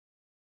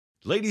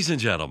Ladies and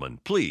gentlemen,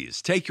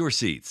 please take your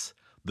seats.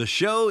 The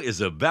show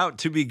is about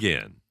to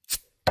begin.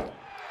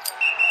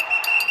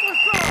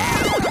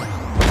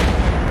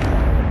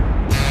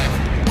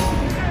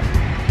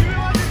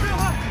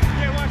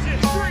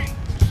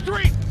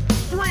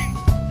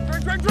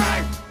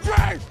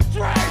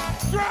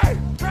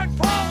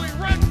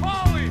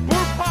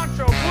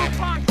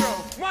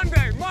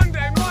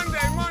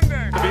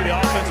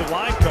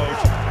 Line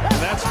coach,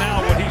 and that's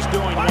now what he's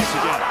doing once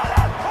again.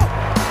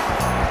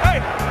 Hey!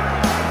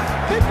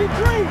 53!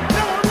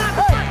 No, I'm not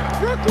the point!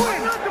 You're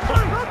going! Not the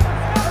point!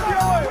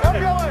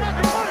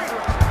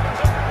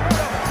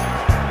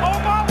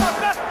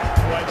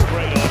 That's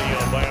great audio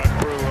by our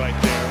crew right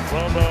there.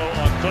 Romo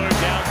on third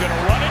down, gonna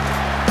run it.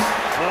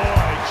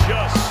 Boy,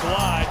 just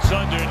slides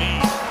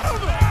underneath.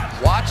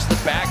 Watch the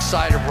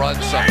backside of runs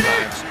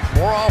sometimes.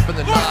 More often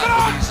than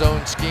not with these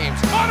zone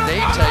schemes, they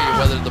tell you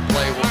whether the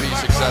play will be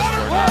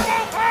successful or not.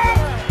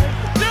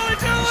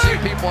 You see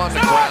people on the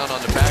ground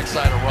on the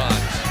backside of runs,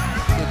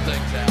 good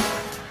things happen.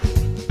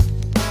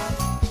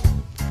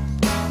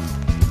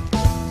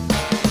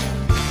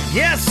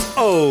 Yes,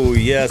 oh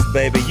yes,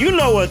 baby. You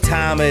know what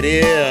time it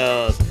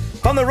is.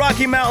 From the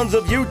Rocky Mountains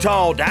of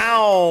Utah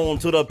down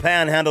to the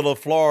Panhandle of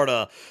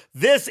Florida,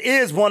 this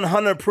is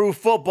 100 Proof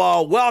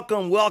Football.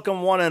 Welcome,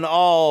 welcome one and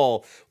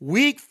all.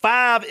 Week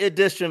 5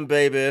 edition,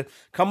 baby.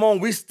 Come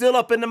on, we still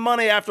up in the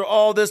money after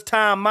all this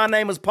time. My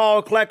name is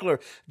Paul Kleckler,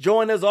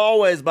 joined as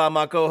always by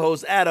my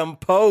co-host Adam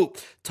Pope.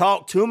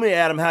 Talk to me,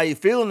 Adam. How you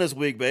feeling this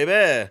week,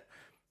 baby?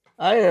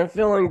 I am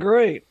feeling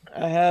great.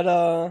 I had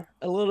a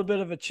little bit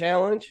of a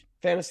challenge,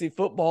 fantasy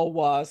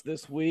football-wise,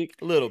 this week.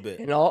 A little bit.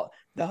 And all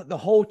the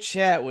whole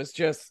chat was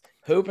just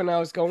hoping I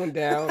was going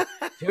down,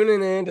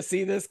 tuning in to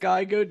see this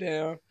guy go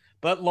down.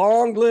 But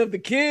long live the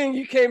king.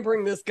 You can't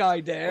bring this guy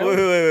down.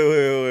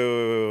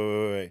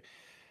 Wait.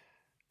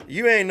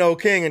 You ain't no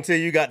king until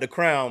you got the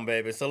crown,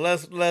 baby. So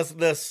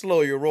let's slow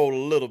your roll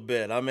a little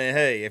bit. I mean,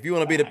 hey, if you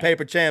want to be the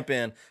paper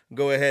champion,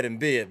 go ahead and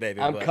be it, baby.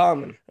 I'm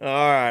coming. All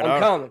right. I'm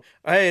coming.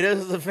 Hey, this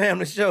is a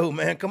family show,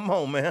 man. Come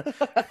on, man.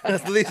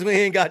 At least we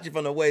ain't got you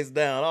from the waist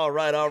down. All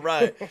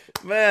right.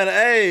 Man,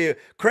 hey,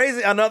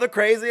 another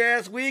crazy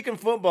ass week in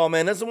football,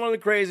 man. This is one of the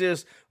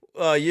craziest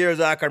years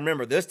I can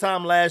remember. This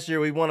time last year,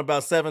 we won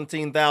about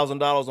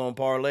 $17,000 on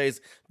parlays.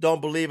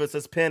 Don't believe us?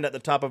 It's pinned at the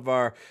top of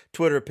our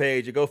Twitter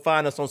page. You go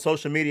find us on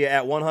social media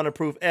at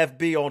 100proof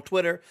FB on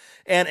Twitter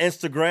and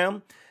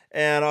Instagram.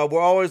 And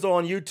we're always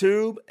on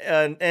YouTube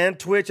and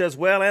Twitch as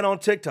well, and on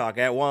TikTok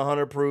at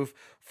 100proof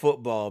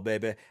football,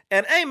 baby.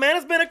 And hey, man,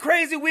 it's been a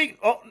crazy week.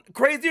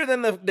 Crazier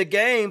than the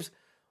games.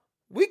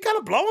 We kind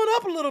of blowing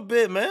up a little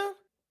bit, man.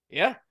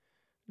 Yeah.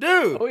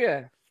 Dude. Oh,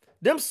 yeah.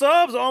 Them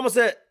subs are almost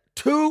at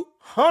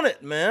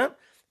 200, man.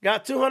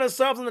 Got 200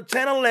 subs on the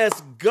channel.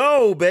 Let's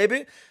go,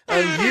 baby.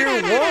 Year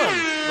 1.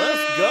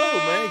 Let's go,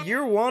 man.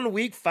 Year 1,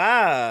 week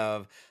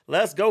 5.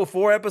 Let's go.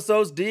 4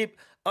 episodes deep,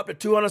 up to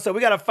 200 subs.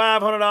 We got a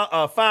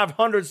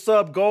 500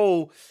 sub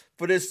goal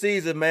for this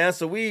season, man.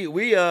 So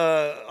we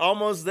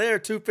almost there,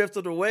 2/5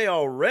 of the way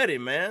already,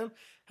 man.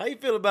 How you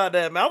feel about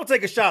that, man? I'm gonna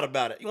take a shot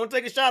about it. You want to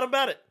take a shot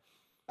about it?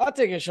 I'll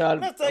take a shot.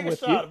 Let's take a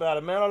shot about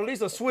it, man. Or at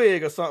least a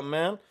swig or something,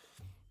 man.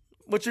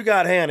 What you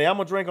got handy? I'm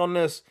gonna drink on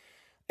this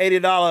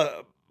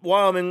 $80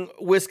 Wyoming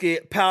whiskey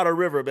Powder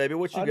River, baby.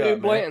 What you got, man?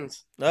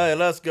 Blanton's. All right,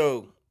 let's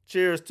go.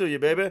 Cheers to you,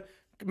 baby.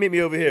 Meet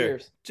me over here.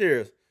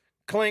 Cheers.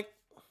 Clink.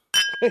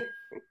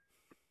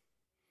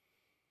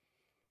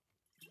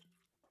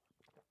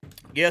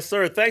 Yes,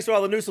 sir. Thanks to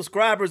all the new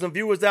subscribers and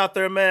viewers out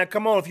there, man.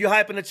 Come on, if you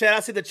hype in the chat,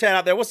 I see the chat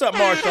out there. What's up,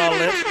 Marshawn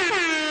Lynch?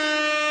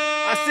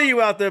 I see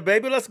you out there,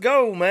 baby. Let's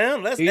go,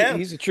 man.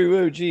 He's a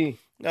true OG.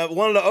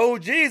 One of the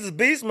OGs is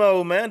beast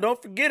mode, man.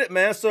 Don't forget it,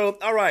 man. So,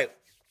 all right.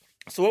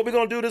 So what we're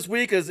going to do this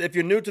week is, if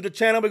you're new to the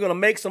channel, we're going to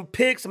make some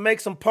picks,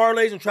 make some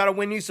parlays, and try to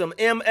win you some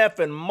MF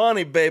and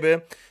money,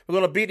 baby. We're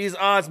going to beat these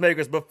odds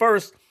makers. But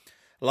first,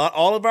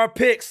 all of our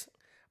picks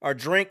are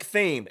drink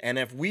themed. And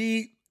if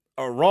we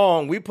are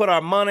wrong, we put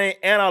our money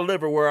and our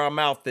liver where our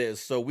mouth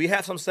is. So we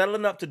have some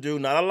settling up to do,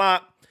 not a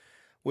lot.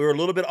 We were a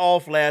little bit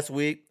off last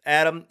week.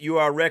 Adam, you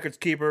are our records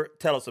keeper.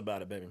 Tell us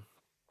about it, baby.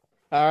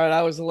 All right,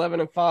 I was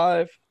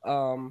 11-5.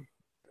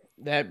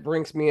 That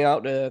brings me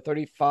out to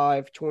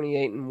 35,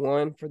 28, and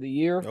 1 for the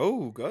year.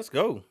 Oh, let's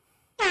go.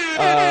 You were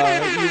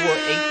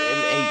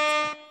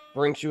 8-8.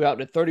 Brings you out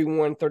to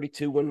 31,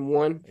 32, and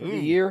 1 for the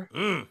year.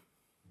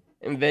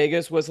 And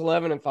Vegas was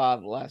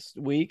 11-5 last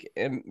week,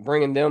 and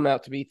bringing them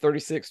out to be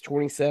 36,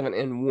 27,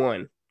 and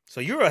 1.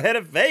 So you're ahead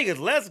of Vegas.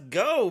 Let's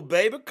go,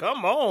 baby.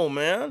 Come on,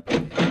 man.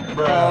 That's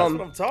what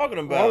I'm talking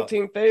about. Wrong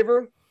team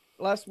favor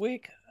last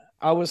week.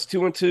 I was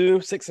 2-2,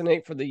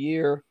 6-8 for the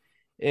year.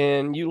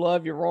 And you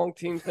love your wrong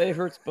team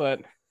favorites,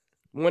 but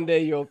one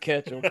day you'll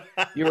catch them.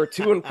 You were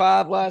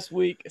 2-5 last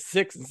week,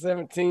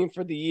 6-17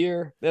 for the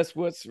year. That's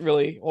what's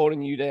really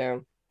holding you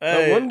down.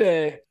 Hey,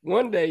 but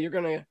one day you're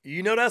gonna.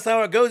 You know that's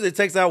how it goes. It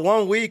takes out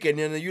 1 week, and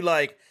then you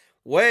like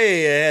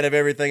way ahead of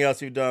everything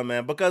else you've done,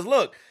 man. Because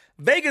look,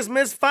 Vegas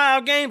missed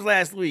 5 games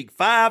last week.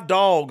 5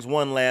 dogs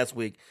won last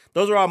week.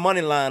 Those are our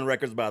money line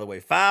records, by the way.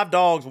 5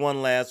 dogs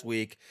won last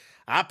week.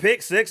 I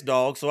picked 6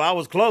 dogs, so I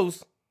was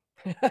close.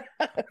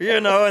 You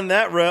know, in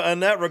that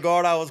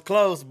regard, I was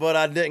close, but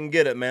I didn't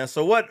get it, man.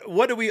 So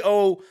what do we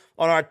owe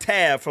on our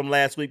tab from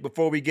last week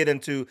before we get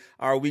into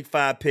our week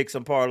 5 picks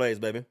and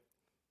parlays, baby?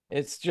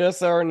 It's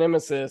just our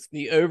nemesis,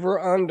 the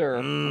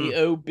over-under. We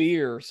owe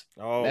beers.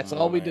 Oh, that's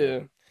all we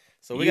do.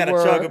 So we got to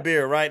chug a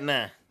beer right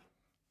now.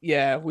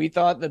 Yeah, we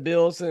thought the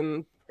Bills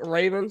and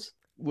Ravens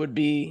would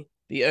be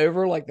the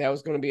over, like that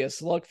was going to be a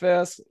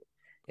slugfest,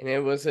 and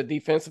it was a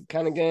defensive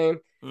kind of game.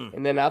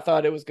 And then I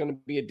thought it was going to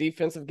be a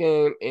defensive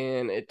game,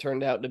 and it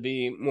turned out to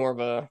be more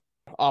of a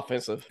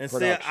offensive and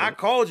production. See, I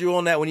called you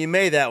on that when you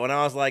made that one.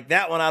 I was like,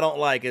 that one I don't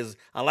like.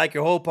 I like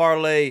your whole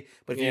parlay,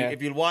 but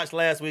if you watched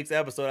last week's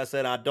episode, I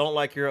said I don't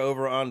like your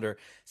over under.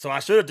 So I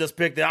should have just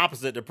picked the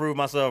opposite to prove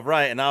myself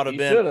right, and I'd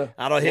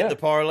have hit the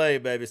parlay,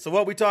 baby. So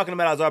what we talking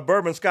about is our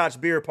bourbon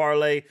scotch beer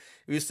parlay.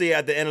 You see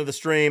at the end of the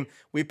stream,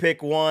 we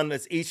pick one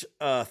that's each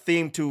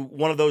themed to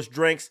one of those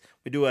drinks.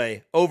 We do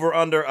a over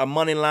under, a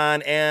money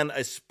line, and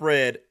a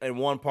spread in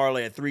one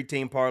parlay, a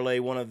 3-team parlay,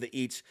 one of the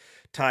each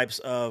types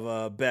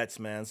of bets,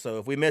 man. So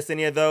if we miss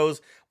any of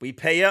those, we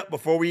pay up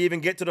before we even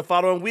get to the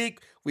following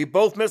week. We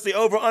both missed the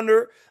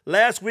over-under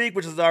last week,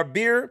 which is our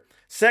beer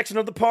section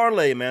of the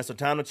parlay, man. So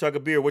time to chug a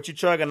beer. What you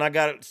chugging? I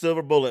got a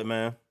Silver Bullet,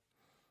 man.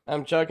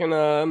 I'm chugging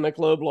a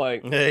Michelob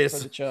Light for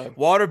the chug.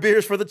 Water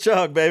beers for the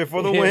chug, baby,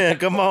 for the win.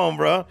 Come on,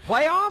 bro.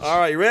 Playoffs? All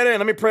right, you ready?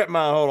 Let me prep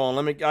mine. Hold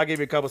on. I'll give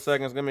you a couple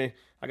seconds.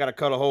 I got to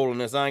cut a hole in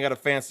this. I ain't got a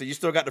fancy. You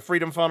still got the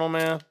Freedom Funnel,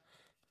 man?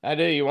 I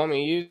do. You want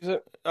me to use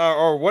it?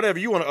 Or whatever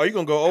you want. Are you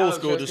going to go old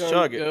school? Just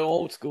chug it. Go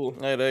old school.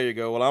 Hey, there you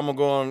go. Well, I'm going to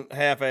go on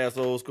half-ass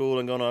old school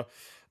and going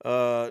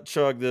to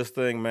chug this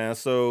thing, man.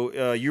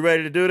 So you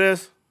ready to do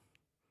this?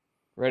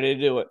 Ready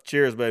to do it.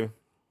 Cheers, baby.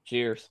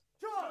 Cheers.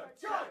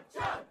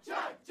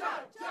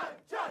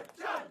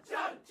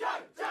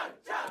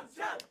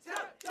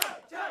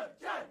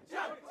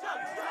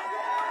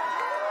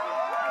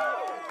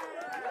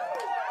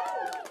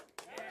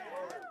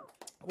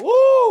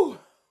 Woo!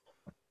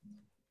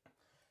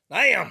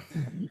 Damn.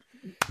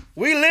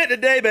 We lit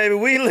today, baby.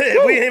 We lit.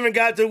 Woo! We ain't even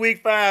got to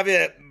week 5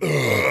 yet.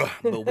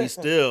 But we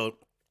still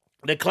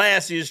the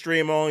classiest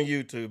stream on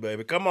YouTube,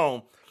 baby. Come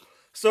on.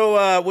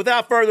 So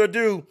without further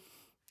ado,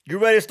 you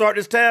ready to start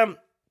this tab?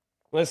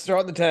 Let's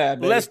start the tab,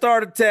 baby. Let's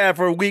start the tab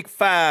for week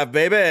 5,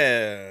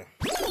 baby.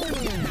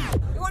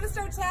 You want to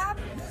start tab?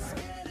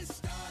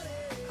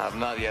 I've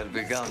not yet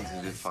begun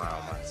to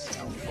defile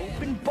myself.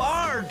 Open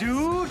bar,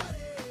 dude.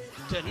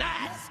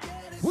 Tonight,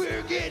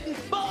 we're getting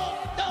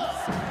fucked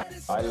up.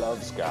 I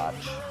love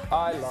scotch.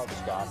 I love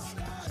scotch.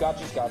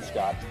 Scotchy, scotch,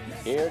 scotch.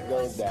 Here it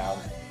goes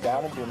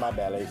down into my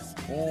belly.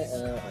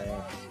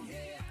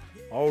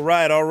 All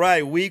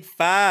right. Week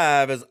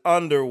 5 is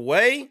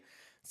underway.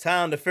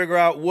 Time to figure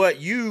out what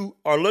you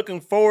are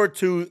looking forward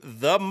to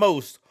the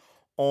most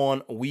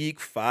on week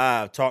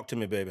 5. Talk to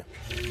me, baby.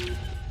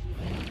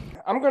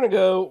 I'm going to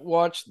go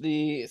watch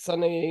the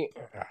Sunday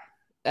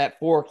at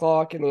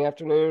 4:00 in the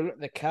afternoon,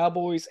 the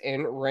Cowboys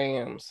and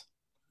Rams.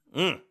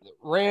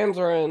 Rams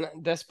are in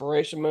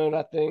desperation mode,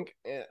 I think.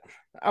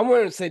 I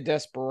wouldn't say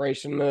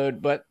desperation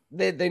mode, but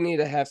they need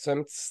to have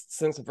some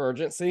sense of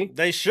urgency.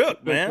 They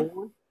shook,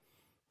 man.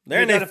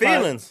 They're in their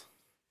feelings.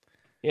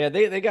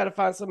 They got to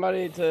find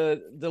somebody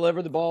to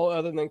deliver the ball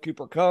other than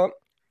Cooper Kupp.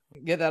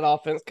 Get that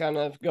offense kind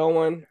of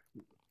going.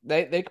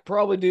 They could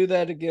probably do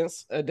that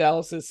against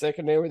Dallas's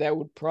secondary. That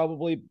would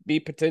probably be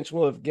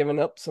potential of giving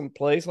up some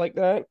plays like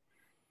that.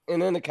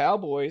 And then the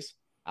Cowboys,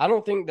 I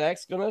don't think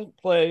Dak's going to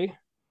play.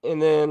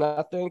 And then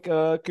I think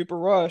Cooper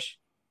Rush,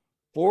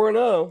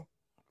 4-0.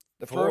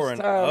 The first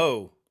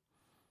time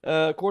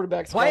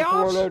quarterback's gone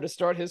 4-0 to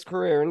start his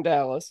career in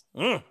Dallas.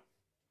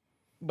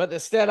 But the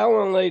stat I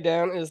want to lay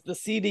down is the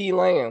CD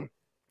Lamb.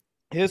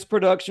 His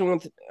production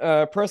with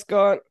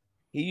Prescott,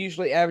 he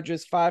usually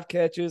averages 5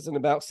 catches and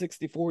about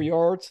 64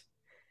 yards.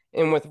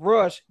 And with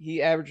Rush,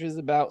 he averages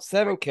about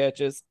 7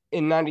 catches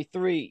and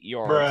 93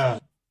 yards. Bruh.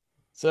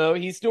 So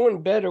he's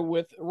doing better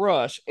with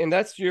Rush, and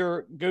that's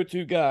your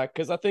go-to guy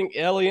because I think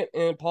Elliott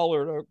and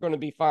Pollard are going to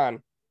be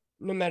fine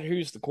no matter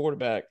who's the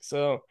quarterback.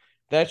 So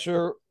that's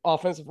your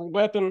offensive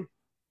weapon.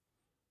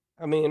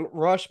 I mean,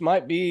 Rush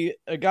might be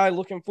a guy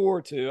looking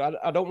forward to.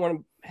 I don't want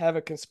to have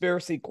a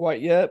conspiracy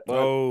quite yet,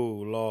 but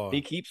Lord,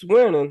 he keeps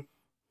winning.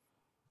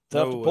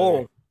 Tough to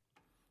pull.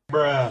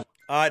 Bruh.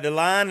 All right, the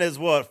line is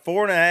what?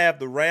 4.5.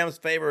 The Rams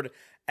favored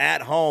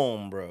at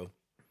home, bro.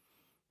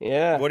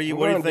 Yeah. What do you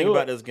think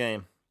about this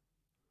game?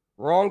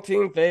 Wrong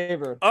team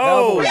favored.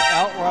 Oh, Cowboys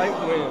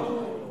outright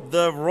win.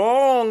 The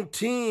wrong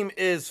team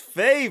is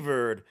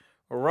favored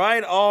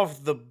right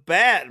off the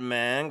bat,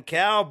 man.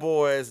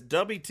 Cowboys,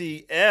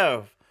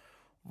 WTF.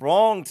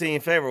 Wrong team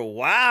favored.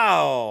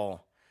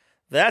 Wow.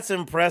 That's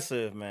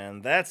impressive,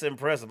 man. That's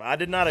impressive. I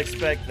did not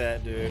expect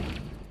that, dude.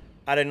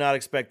 I did not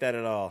expect that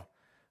at all.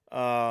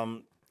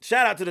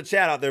 Shout out to the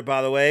chat out there,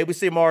 by the way. We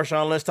see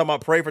Marshawn Lynch talking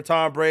about pray for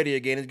Tom Brady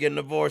again. He's getting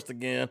divorced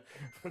again.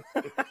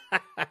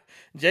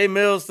 Jay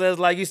Mills says,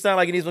 like, you sound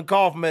like you need some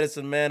cough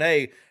medicine, man.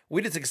 Hey,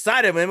 we just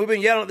excited, man. We've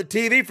been yelling at the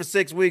TV for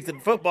 6 weeks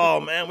at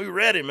football, man. We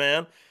ready,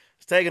 man.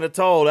 It's taking a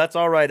toll. That's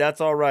all right.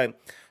 That's all right.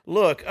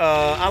 Look,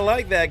 I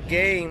like that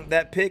game,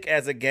 that pick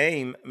as a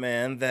game,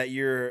 man, that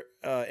you're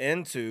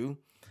into,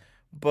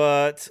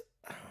 but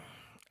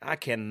I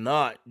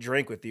cannot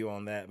drink with you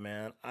on that,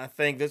 man. I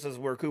think this is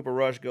where Cooper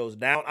Rush goes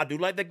down. I do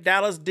like the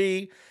Dallas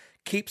D,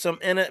 keeps them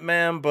in it,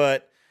 man,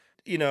 but,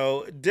 you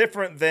know,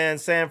 different than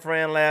San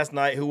Fran last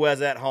night, who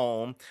was at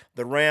home.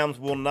 The Rams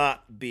will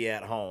not be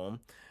at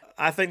home.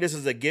 I think this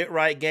is a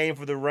get-right game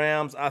for the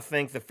Rams. I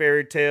think the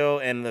fairy tale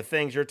and the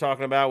things you're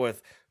talking about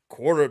with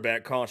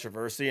quarterback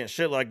controversy and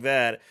shit like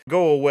that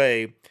go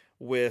away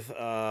with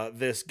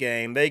this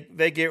game.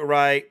 They get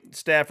right.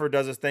 Stafford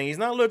does his thing. He's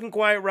not looking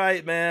quite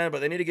right, man,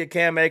 but they need to get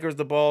Cam Akers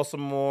the ball some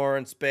more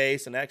in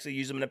space and actually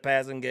use him in the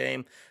passing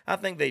game. I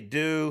think they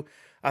do.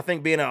 I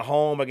think being at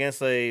home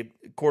against a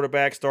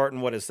quarterback starting,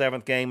 his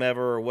 7th game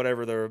ever or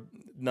whatever their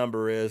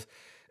number is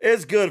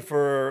good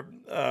for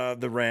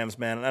the Rams,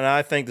 man. And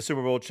I think the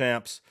Super Bowl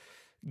champs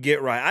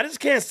get right. I just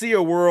can't see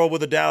a world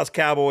with the Dallas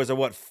Cowboys are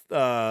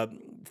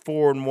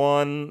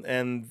 4-1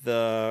 and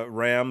the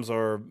Rams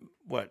are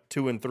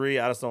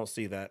 2-3. I just don't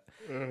see that.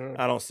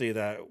 I don't see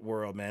that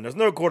world, man. There's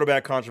no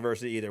quarterback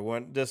controversy either.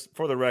 Just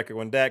for the record,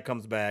 when Dak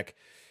comes back,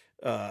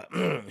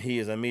 he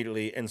is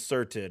immediately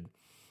inserted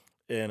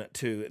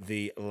into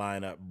the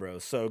lineup, bro.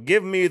 So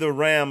give me the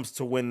Rams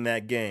to win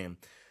that game.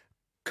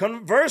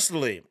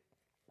 Conversely,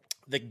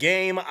 the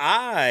game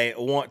I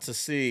want to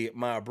see,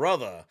 my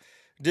brother,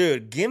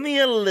 dude, give me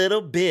a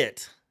little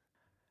bit.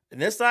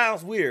 And this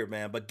sounds weird,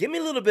 man, but give me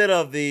a little bit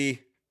of the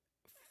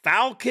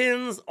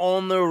Falcons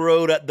on the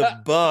road at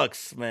the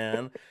Bucks,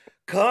 man.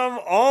 Come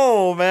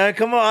on, man.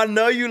 Come on. I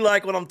know you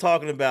like what I'm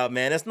talking about,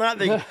 man. It's not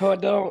the... No, I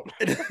don't.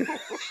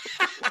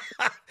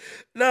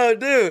 No,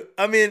 dude.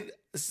 I mean,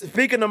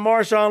 speaking of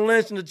Marshawn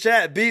Lynch in the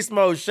chat, beast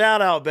mode,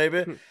 shout out,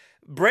 baby.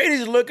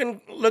 Brady's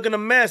looking a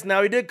mess.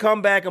 Now, he did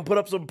come back and put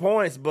up some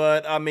points,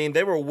 but, I mean,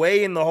 they were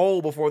way in the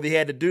hole before they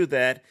had to do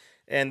that,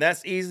 and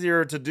that's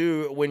easier to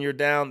do when you're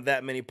down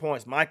that many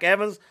points. Mike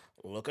Evans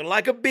looking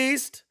like a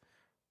beast.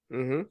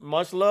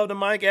 Much love to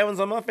Mike Evans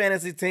on my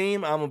fantasy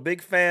team. I'm a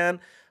big fan.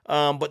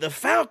 But the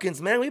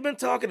Falcons, man, we've been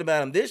talking about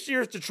them. This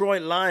year's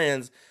Detroit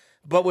Lions,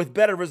 but with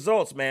better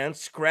results, man.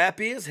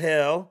 Scrappy as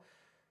hell.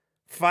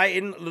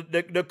 Fighting.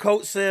 The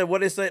coach said,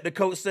 what they said? The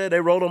coach said they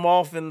wrote them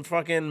off in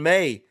fucking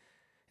May.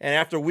 And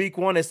after week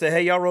 1, they said,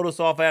 hey, y'all wrote us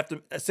off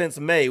since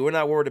May. We're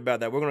not worried about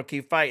that. We're going to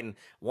keep fighting.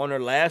 Won their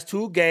last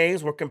 2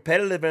 games. We're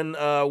competitive in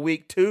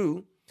week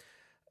 2.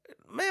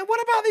 Man,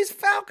 what about these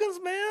Falcons,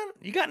 man?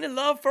 You got any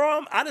love for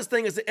them? I just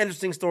think it's an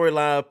interesting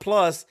storyline.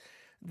 Plus,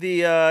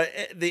 the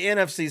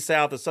NFC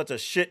South is such a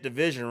shit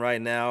division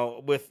right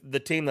now with the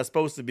team that's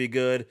supposed to be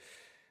good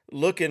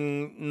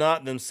looking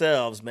not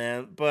themselves,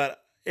 man.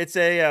 But it's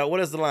a,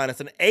 what is the line?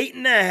 It's an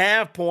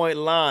 8.5-point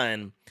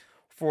line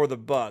for the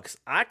Bucks.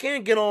 I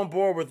can't get on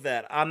board with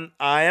that.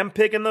 I am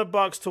picking the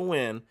Bucks to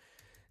win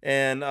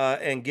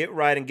and get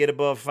right and get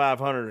above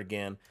 500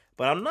 again.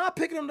 But I'm not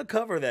picking them to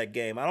cover that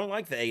game. I don't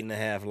like the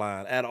 8.5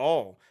 line at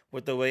all.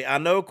 With the way I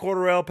know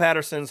Cordarrelle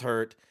Patterson's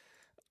hurt,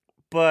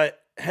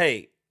 but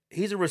hey,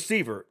 he's a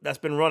receiver that's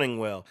been running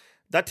well.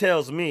 That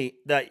tells me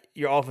that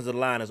your offensive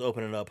line is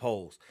opening up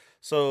holes.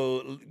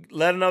 So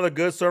let another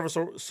good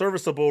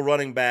serviceable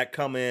running back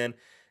come in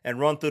and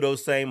run through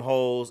those same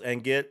holes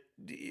and get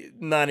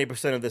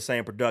 90% of the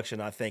same production,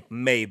 I think,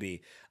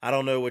 maybe. I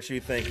don't know what you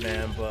think,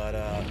 man,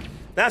 but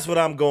that's what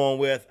I'm going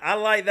with. I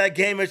like that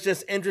game. It's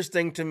just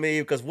interesting to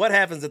me because what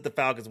happens if the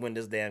Falcons win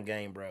this damn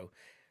game, bro?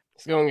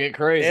 It's going to get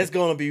crazy. It's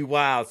going to be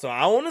wild. So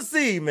I want to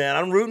see, man.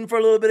 I'm rooting for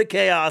a little bit of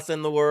chaos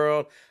in the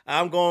world.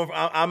 I'm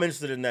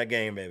interested in that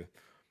game, baby.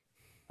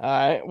 All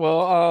right.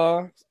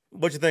 Well,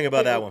 what you think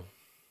about that one?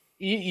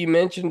 You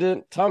mentioned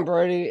it. Tom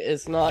Brady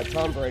is not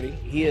Tom Brady.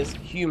 He is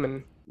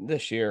human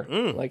this year.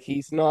 Like,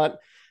 he's not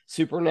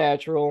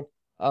supernatural.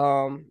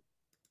 So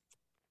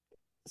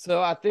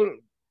I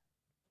think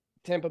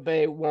Tampa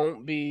Bay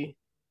won't be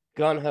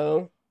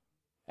gung-ho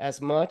as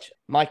much.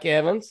 Mike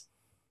Evans,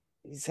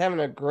 he's having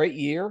a great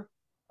year.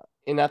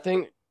 And I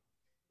think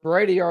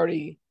Brady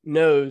already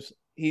knows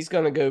he's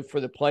going to go for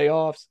the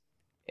playoffs,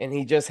 and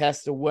he just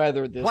has to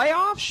weather this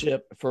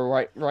ship for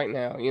right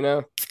now, you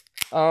know?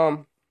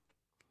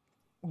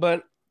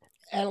 But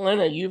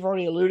Atlanta, you've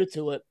already alluded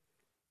to it.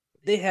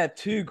 They had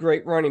 2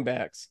 great running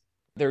backs.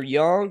 They're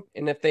young,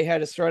 and if they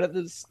had to start at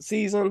this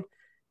season,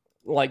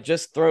 like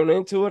just thrown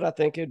into it, I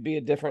think it'd be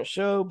a different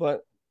show.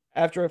 But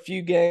after a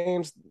few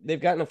games, they've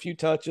gotten a few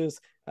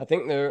touches. I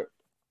think their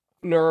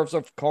nerves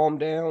have calmed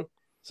down.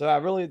 So I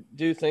really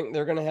do think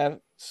they're going to have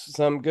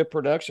some good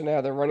production out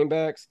of their running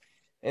backs.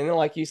 And then,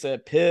 like you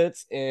said,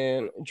 Pitts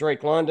and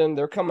Drake London,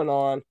 they're coming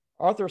on.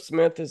 Arthur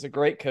Smith is a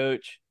great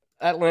coach.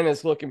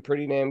 Atlanta's looking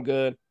pretty damn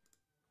good.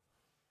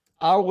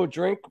 I will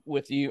drink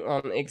with you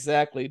on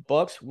exactly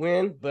Bucks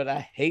win, but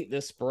I hate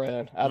this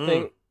spread. I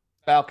think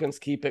Falcons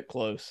keep it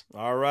close.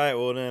 All right.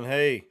 Well, then,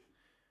 hey,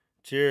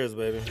 cheers,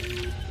 baby.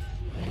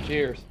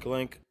 Cheers.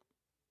 Clink.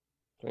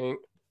 Clink.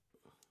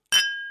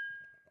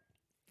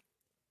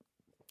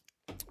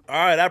 All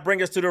right, that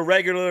brings us to the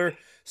regular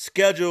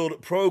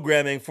scheduled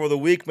programming for the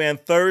week, man.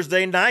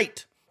 Thursday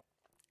night,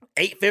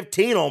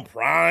 8:15 on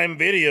Prime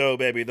Video,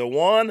 baby. The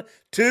 1,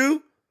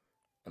 2,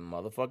 and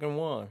motherfucking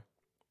 1.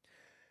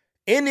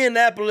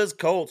 Indianapolis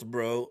Colts,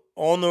 bro,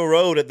 on the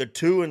road at the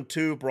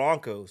 2-2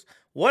 Broncos.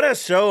 What a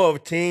show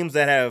of teams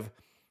that have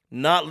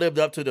not lived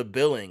up to the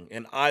billing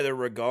in either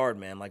regard,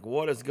 man. Like,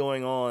 what is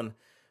going on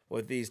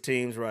with these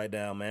teams right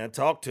now, man?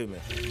 Talk to me.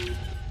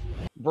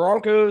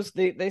 Broncos,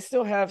 they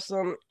still have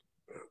some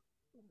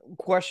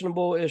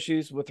questionable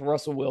issues with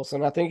Russell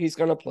Wilson. I think he's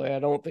going to play. I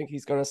don't think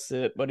he's going to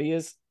sit, but he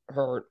is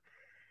hurt.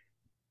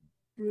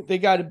 They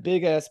got a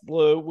big-ass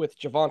blow with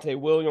Javonte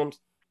Williams.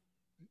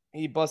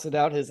 He busted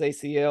out his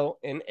ACL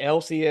and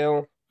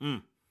LCL.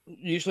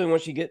 Usually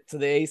once you get to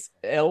the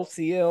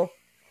LCL,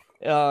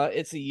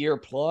 it's a year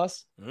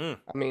plus. I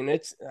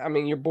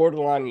mean, you're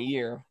borderline a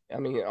year. I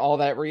mean, all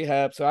that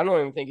rehab. So I don't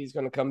even think he's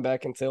going to come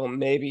back until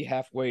maybe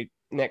halfway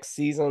next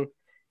season,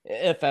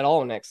 if at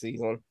all next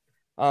season.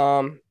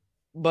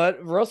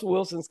 But Russell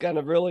Wilson's got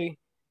to really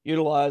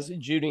utilize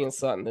Judy and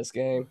Sutton this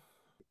game.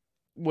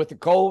 With the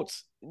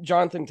Colts,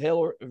 Jonathan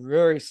Taylor,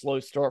 very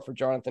slow start for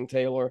Jonathan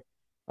Taylor.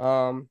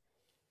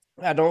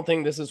 I don't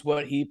think this is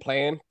what he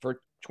planned for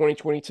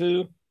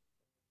 2022.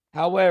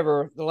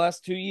 However, the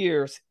last 2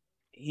 years,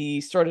 he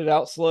started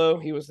out slow.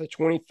 He was the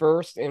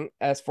 21st in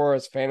as far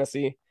as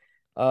fantasy,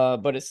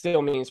 but it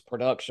still means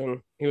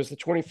production. He was the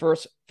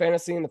 21st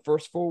fantasy in the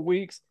first 4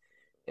 weeks,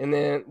 and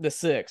then the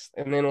 6th.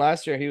 And then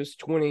last year, he was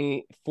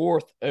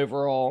 24th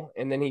overall,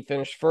 and then he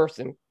finished first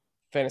in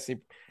fantasy.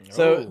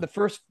 So the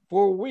first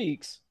 4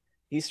 weeks,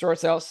 he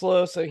starts out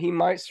slow, so he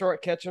might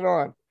start catching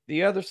on.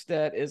 The other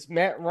stat is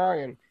Matt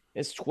Ryan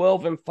is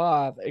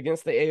 12-5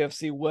 against the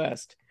AFC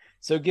West.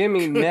 So give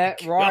me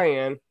Matt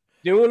Ryan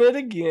doing it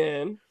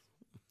again.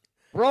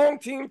 Wrong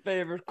team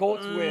favored.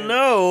 Colts win.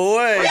 No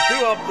way. 2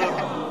 off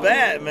the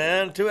bat,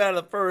 man. 2 out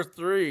of the first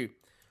 3.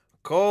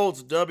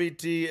 Colts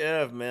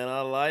WTF, man.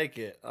 I like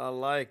it. I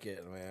like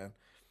it, man.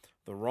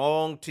 The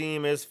wrong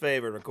team is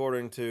favored,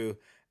 according to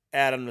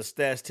Adam the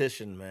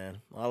statistician,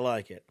 man. I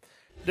like it.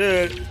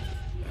 Dude,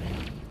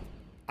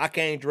 I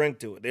can't drink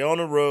to it. They're on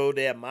the road.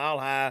 They're at Mile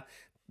High.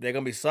 They're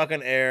going to be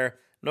sucking air.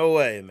 No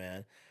way,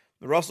 man.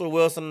 Russell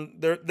Wilson,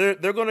 they're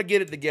going to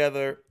get it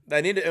together.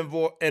 They need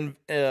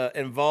to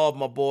involve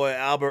my boy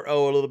Albert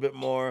O a little bit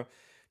more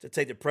to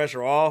take the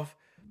pressure off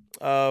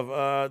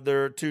of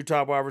their 2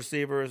 top wide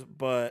receivers.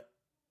 But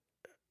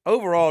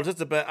overall,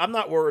 I'm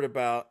not worried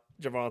about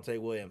Javonte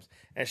Williams.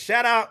 And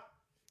shout out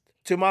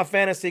to my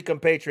fantasy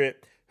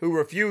compatriot who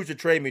refused to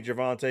trade me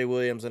Javonte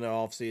Williams in the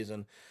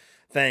offseason.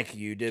 Thank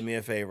you. You did me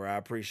a favor. I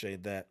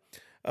appreciate that.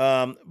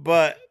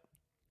 But,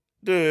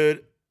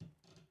 dude,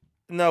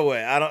 no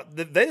way.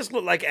 They just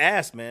look like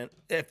ass, man.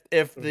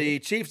 If the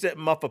Chiefs didn't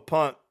muff a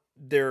punt,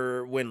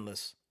 they're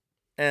winless.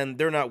 And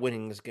they're not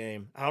winning this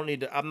game.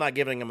 I'm not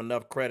giving them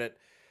enough credit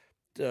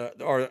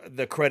or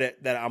the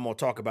credit that I'm going to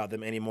talk about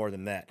them any more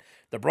than that.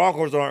 The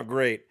Broncos aren't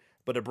great,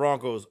 but the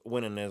Broncos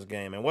winning this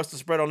game. And what's the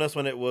spread on this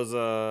one? It was,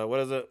 what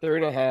is it?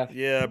 3.5.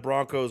 Yeah,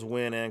 Broncos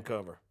win and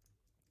cover.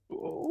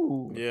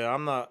 Ooh.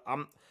 Yeah,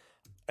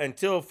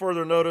 until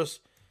further notice,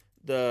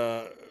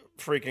 the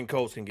freaking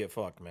Colts can get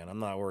fucked, man. I'm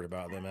not worried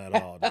about them at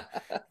all.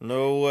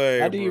 No way.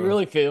 How do you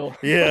really feel?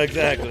 Yeah,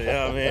 exactly.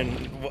 I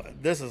mean,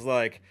 this is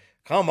like,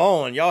 come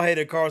on. Y'all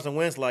hated Carson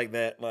Wentz like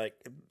that. Like,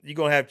 you're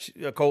going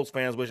to have Colts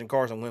fans wishing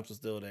Carson Wentz was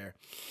still there.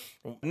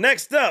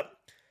 Next up,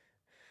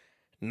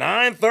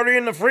 9:30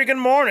 in the freaking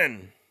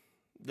morning.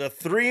 The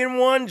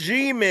 3-1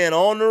 G-Men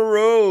on the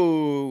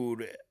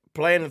road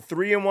playing the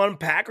 3-1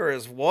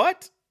 Packers.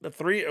 What? The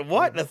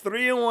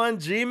 3-1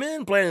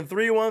 G-Men playing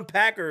 3-1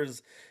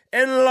 Packers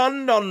in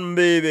London,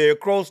 baby,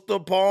 across the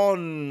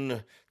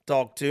pond.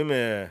 Talk to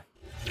me.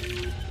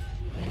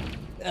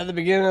 At the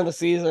beginning of the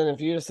season, if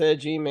you'd have said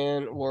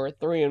G-Men were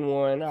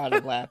 3-1, I'd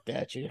have laughed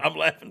at you. I'm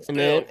laughing still. And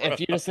then if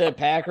you'd have said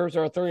Packers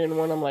are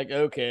 3-1, I'm like,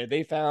 okay,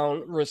 they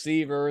found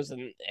receivers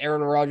and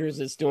Aaron Rodgers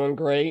is doing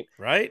great.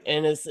 Right.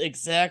 And it's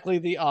exactly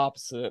the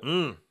opposite.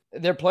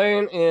 They're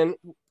playing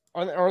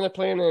are they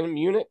playing in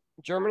Munich,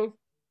 Germany?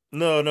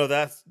 No,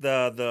 that's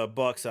the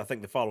Bucks. I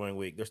think the following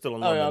week they're still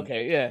in London. Oh,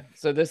 okay, yeah.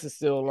 So this is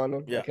still in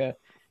London. Yeah. Okay.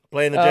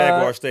 Playing the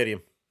Jaguar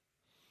Stadium.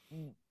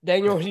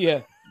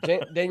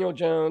 Daniel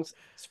Jones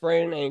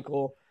sprained an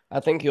ankle. I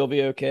think he'll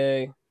be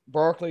okay.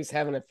 Barkley's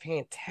having a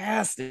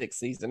fantastic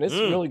season. It's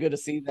really good to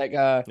see that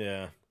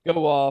guy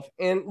go off.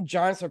 And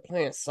Giants are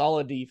playing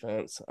solid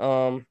defense.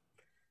 And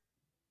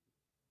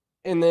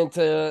then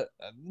to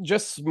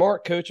just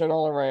smart coaching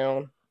all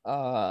around.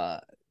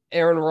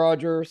 Aaron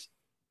Rodgers,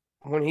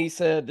 when he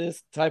said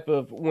this type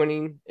of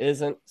winning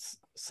isn't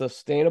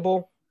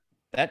sustainable,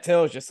 that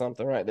tells you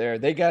something right there.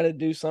 They got to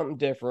do something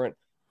different.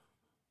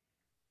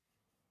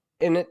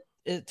 And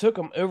it took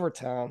them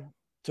overtime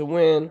to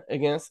win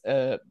against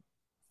a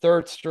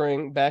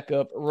third-string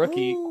backup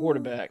rookie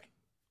quarterback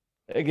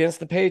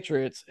against the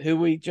Patriots, who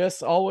we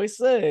just always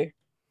say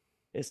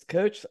is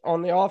coached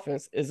on the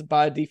offense is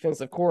by a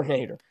defensive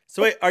coordinator.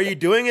 So wait, are you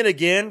doing it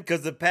again?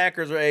 Because the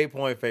Packers are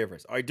 8-point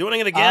favorites. Are you doing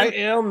it again? I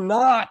am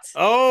not.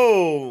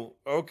 Oh,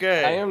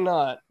 okay. I am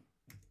not.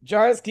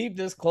 Giants keep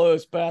this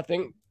close, but I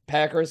think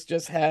Packers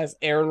just has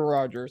Aaron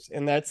Rodgers,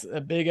 and that's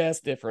a big-ass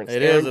difference.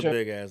 It is a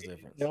big-ass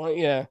difference.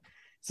 Yeah.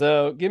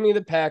 So give me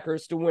the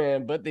Packers to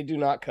win, but they do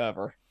not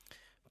cover.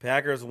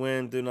 Packers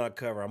win, do not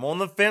cover. I'm on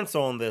the fence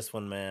on this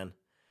one, man.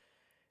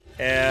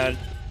 And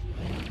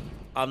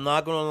I'm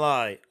not going to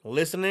lie.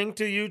 Listening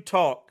to you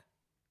talk,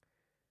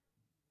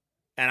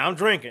 and I'm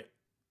drinking,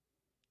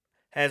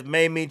 has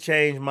made me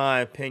change my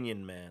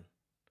opinion, man.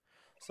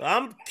 So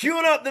I'm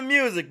queuing up the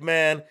music,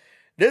 man.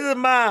 This is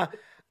my...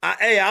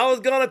 I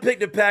was going to pick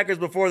the Packers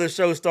before the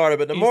show started,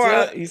 but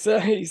you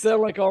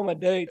sound like all my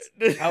dates.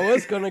 I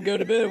was going to go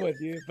to bed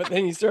with you, but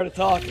then you started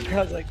talking.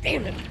 I was like,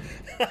 damn it.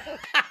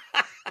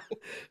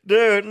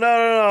 Dude,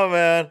 no,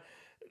 man.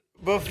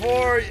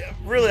 Before,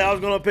 really, I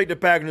was going to pick the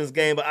Packers in this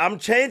game, but I'm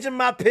changing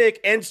my pick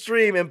and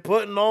stream and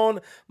putting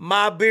on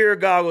my beer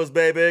goggles,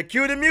 baby.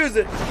 Cue the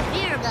music.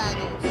 Beer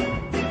goggles.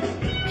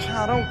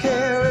 I don't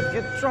care if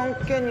you're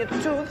drunk and you're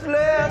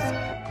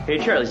toothless.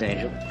 Hey, Charlie's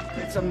Angel.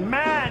 It's a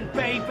man,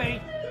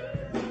 baby.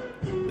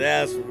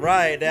 That's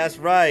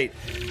right.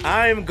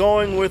 I'm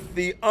going with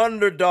the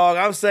underdog.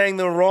 I'm saying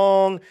the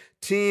wrong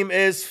team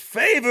is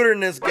favored in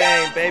this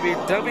game, baby.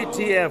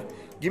 WTF.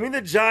 Give me the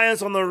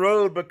Giants on the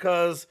road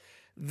because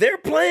they're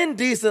playing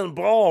decent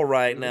ball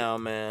right now,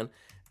 man.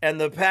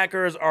 And the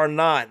Packers are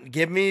not.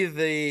 Give me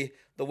the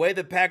way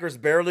the Packers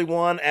barely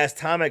won as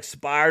time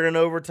expired in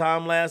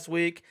overtime last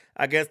week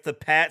against the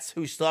Pats,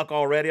 who suck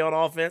already on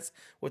offense,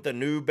 with the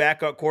new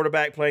backup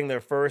quarterback playing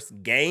their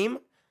first game.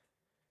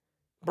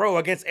 Bro,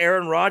 against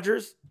Aaron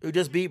Rodgers, who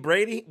just beat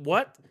Brady?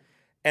 What?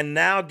 And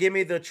now give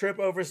me the trip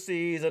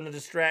overseas and the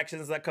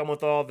distractions that come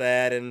with all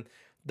that and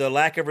the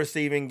lack of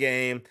receiving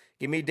game.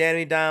 Give me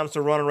Danny Dimes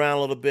to run around a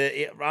little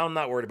bit. I'm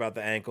not worried about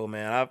the ankle,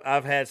 man.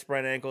 I've had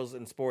sprained ankles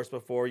in sports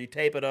before. You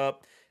tape it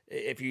up.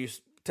 If you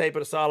tape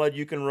it solid,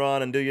 you can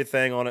run and do your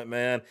thing on it,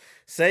 man.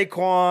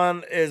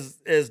 Saquon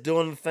is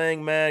doing the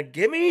thing, man.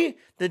 Give me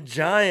the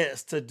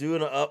Giants to do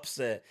an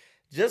upset.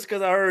 Just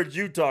because I heard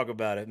you talk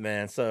about it,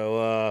 man.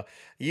 So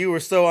you were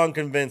so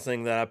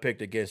unconvincing that I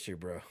picked against you,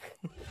 bro.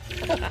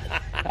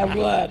 I'm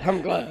glad.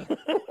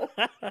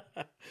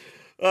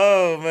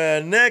 Oh,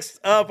 man. Next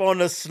up on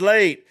the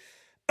slate.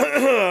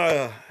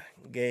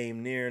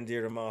 Game near and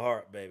dear to my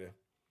heart, baby.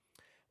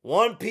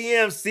 1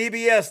 p.m.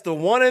 CBS, the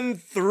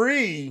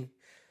 1-3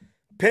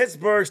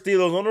 Pittsburgh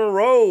Steelers on the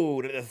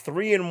road at the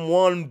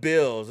 3-1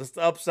 Bills. It's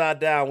the upside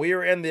down. We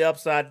are in the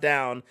upside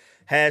down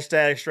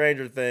hashtag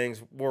Stranger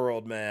Things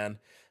world, man.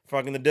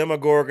 Fucking the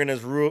Demogorgon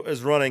is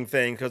running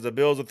things because the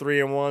Bills are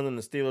 3-1 and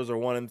the Steelers are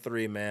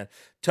 1-3, man.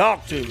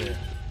 Talk to me.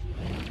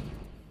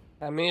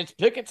 I mean, it's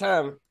picket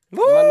time.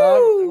 Woo! Am I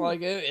not,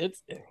 like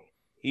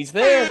he's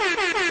there.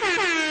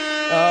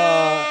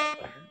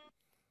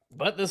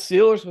 But the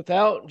Steelers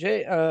without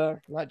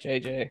not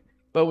JJ,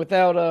 but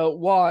without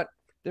Watt,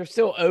 they're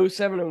still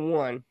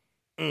 0-7-1.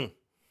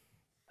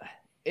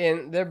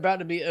 And they're about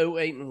to be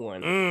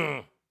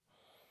 0-8-1.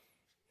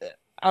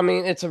 I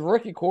mean, it's a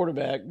rookie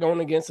quarterback going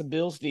against a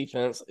Bills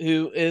defense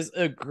who is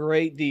a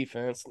great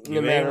defense, no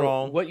matter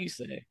what you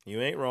say.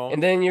 You ain't wrong.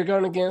 And then you're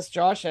going against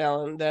Josh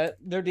Allen, that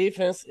their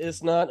defense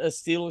is not a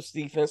Steelers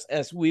defense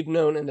as we've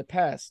known in the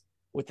past.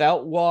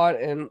 Without Watt,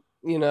 and,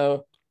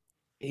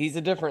 he's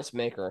a difference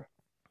maker.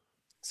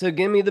 So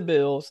give me the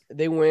Bills.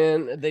 They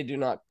win. They do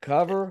not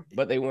cover,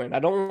 but they win. I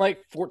don't like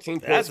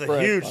 14-point spread. That's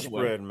a huge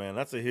spread, man.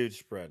 That's a huge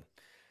spread.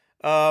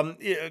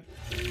 Yeah,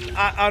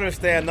 I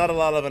understand not a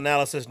lot of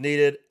analysis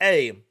needed.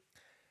 Hey,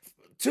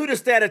 to the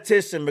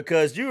statistician,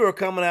 because you are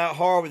coming out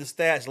hard with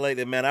the stats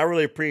lately, man. I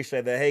really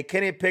appreciate that. Hey,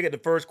 Kenny Pickett, the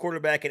first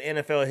quarterback in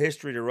NFL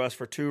history to rush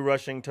for 2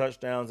 rushing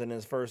touchdowns in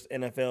his first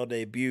NFL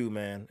debut,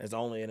 man. His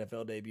only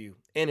NFL debut.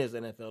 In his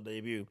NFL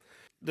debut.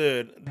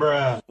 Dude,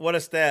 bruh, what a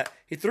stat.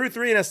 He threw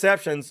 3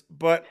 interceptions,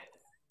 but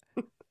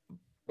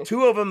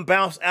 2 of them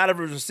bounced out of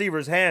his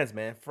receiver's hands,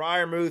 man.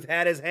 Freiermuth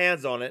had his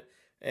hands on it,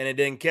 and it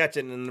didn't catch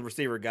it, and the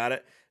receiver got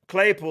it.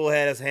 Claypool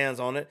had his hands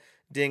on it,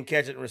 didn't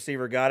catch it, and the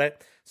receiver got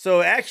it.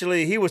 So,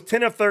 actually, he was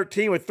 10 of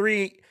 13 with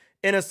 3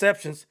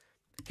 interceptions.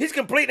 He's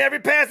completing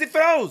every pass he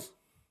throws.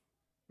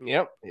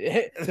 Yep.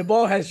 The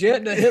ball has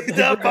yet to hit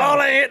the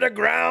ball ain't hit the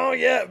ground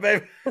yet,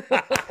 baby.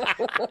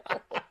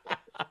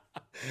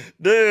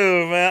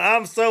 Dude, man,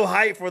 I'm so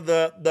hyped for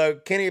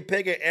the Kenny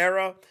Pickett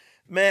era.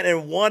 Man,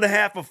 in one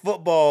half of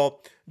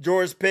football,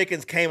 George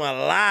Pickens came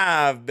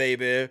alive,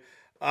 baby.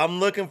 I'm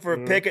looking for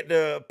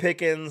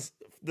Pickens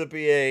to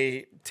be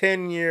a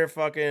 10-year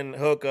fucking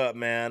hookup,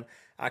 man.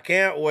 I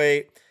can't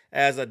wait.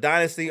 As a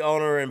dynasty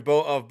owner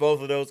of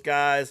both of those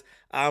guys,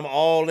 I'm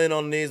all in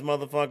on these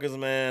motherfuckers,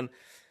 man.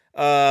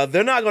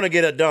 They're not going to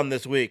get it done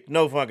this week.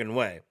 No fucking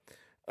way.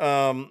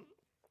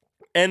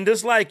 And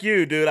just like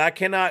you, dude,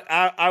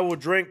 I will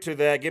drink to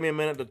that. Give me a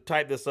minute to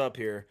type this up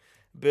here.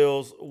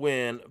 Bills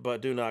win,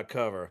 but do not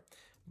cover.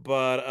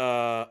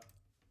 But,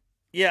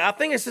 yeah, I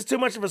think it's just too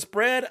much of a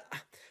spread.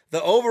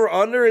 The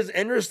over-under is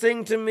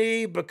interesting to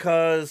me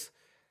because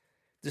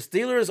the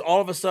Steelers all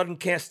of a sudden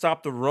can't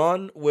stop the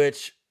run,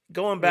 which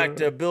going back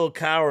to Bill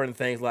Cowher and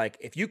things like,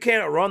 if you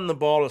can't run the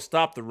ball or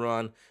stop the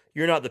run,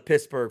 you're not the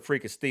Pittsburgh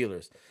freaking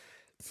Steelers.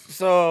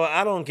 So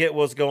I don't get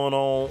what's going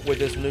on with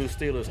this new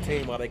Steelers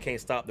team why they can't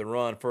stop the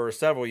run for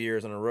several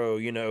years in a row.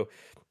 You know,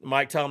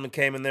 Mike Tomlin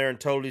came in there and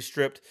totally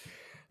stripped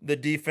the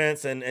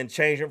defense and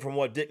changed it from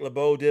what Dick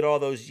LeBeau did all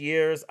those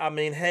years. I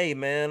mean, hey,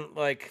 man,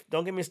 like,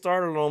 don't get me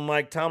started on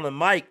Mike Tomlin.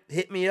 Mike,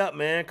 hit me up,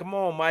 man. Come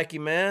on, Mikey,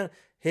 man.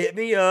 Hit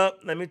me up.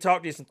 Let me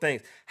talk to you some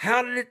things.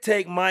 How did it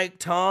take Mike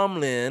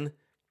Tomlin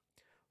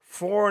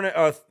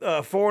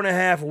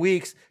 4.5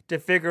 weeks to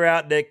figure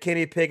out that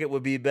Kenny Pickett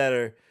would be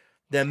better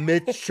than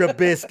Mitch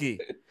Trubisky?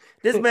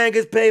 This man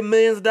gets paid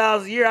millions of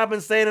dollars a year. I've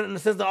been saying it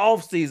since the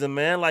offseason,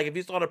 man. Like, if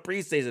you saw the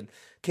preseason,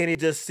 Kenny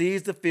just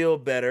sees the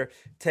field better,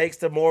 takes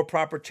the more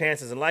proper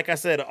chances. And like I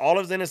said, all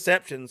of his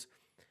interceptions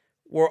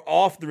were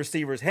off the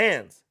receiver's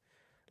hands.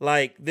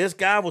 Like, this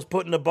guy was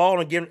putting the ball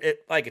and giving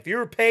it. Like, if you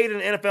were paid in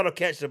the NFL to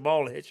catch the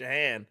ball and hit your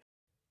hand,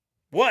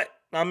 what?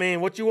 I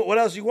mean, what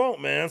else you want,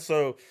 man?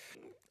 So,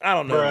 I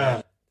don't know,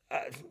 man.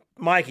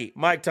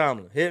 Mike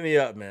Tomlin, hit me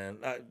up, man.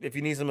 If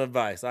you need some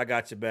advice, I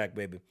got your back,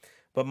 baby.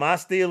 But my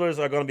Steelers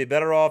are going to be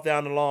better off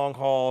down the long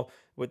haul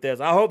with this.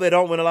 I hope they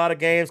don't win a lot of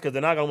games because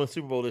they're not going to win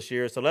Super Bowl this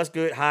year. So let's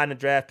get high in the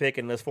draft pick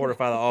and let's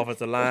fortify the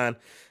offensive line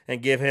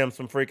and give him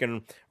some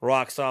freaking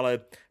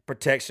rock-solid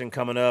protection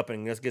coming up,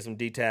 and let's get some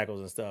D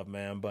tackles and stuff,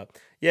 man. But,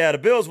 yeah, the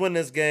Bills win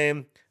this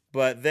game,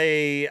 but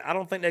I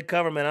don't think they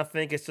cover, man. I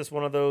think it's just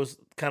one of those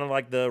kind of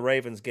like the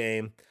Ravens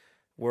game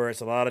where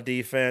it's a lot of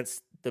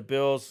defense. The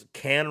Bills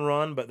can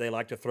run, but they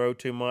like to throw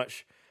too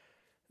much.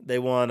 They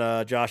won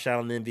Josh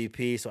Allen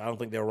MVP, so I don't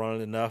think they're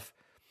running enough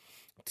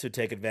to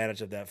take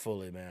advantage of that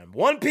fully, man.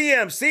 1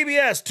 p.m.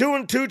 CBS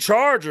 2-2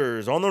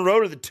 Chargers on the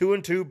road to the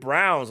 2-2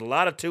 Browns. A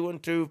lot of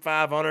 2-2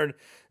 500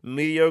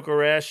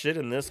 mediocre ass shit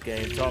in this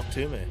game. Talk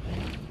to me.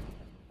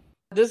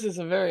 This is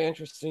a very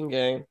interesting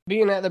game.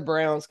 Being at the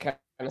Browns kind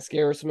of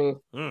scares me,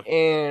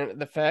 and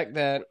the fact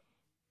that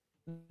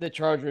the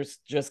Chargers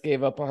just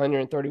gave up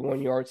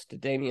 131 yards to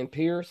Dameon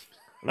Pierce.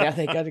 Now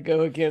they got to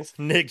go against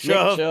Nick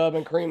Chubb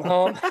and Kareem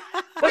Hunt.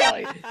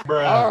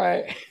 All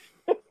right.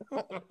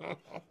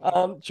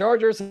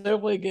 Chargers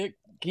hopefully get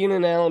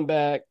Keenan Allen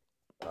back.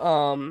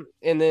 And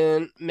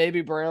then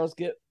maybe Browns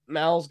get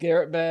Myles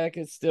Garrett back.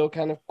 It's still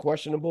kind of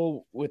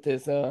questionable with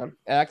his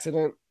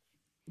accident.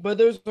 But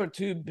those are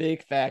two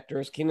big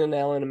factors, Keenan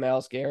Allen and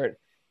Myles Garrett.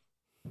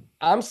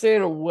 I'm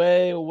staying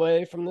way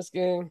away from this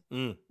game.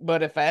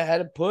 But if I had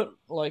to put,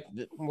 like,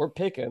 we're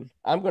picking,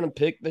 I'm going to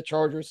pick the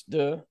Chargers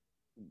to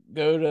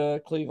go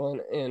to Cleveland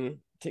and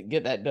to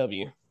get that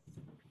W.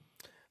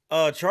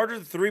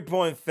 Chargers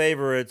 3-point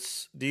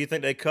favorites. Do you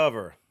think they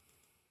cover?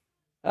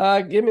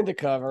 Give me the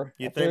cover.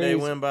 You think they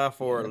win by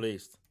 4 at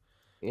least?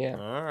 Yeah.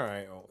 All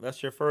right. Well,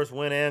 that's your first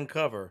win and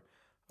cover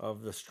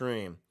of the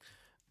stream.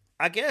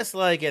 I guess,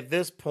 like, at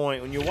this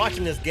point, when you're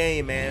watching this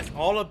game, man, it's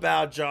all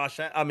about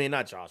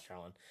not Josh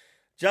Allen.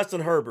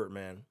 Justin Herbert,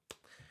 man.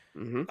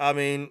 I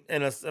mean,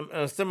 in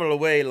a similar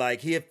way,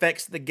 like, he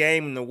affects the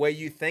game and the way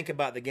you think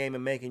about the game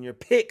and making your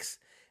picks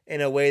in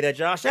a way that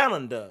Josh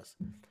Allen does.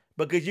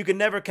 Because you can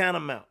never count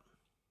him out.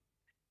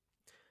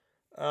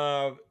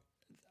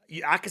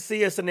 I could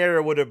see a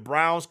scenario where the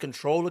Browns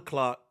control the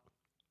clock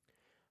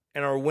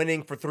and are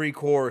winning for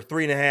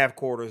 3.5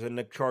 quarters, and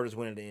the Chargers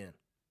win at the end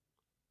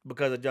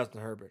because of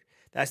Justin Herbert.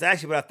 That's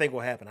actually what I think will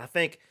happen. I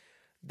think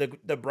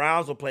the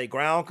Browns will play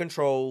ground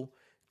control,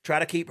 try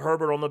to keep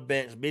Herbert on the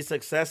bench, be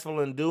successful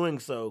in doing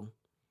so,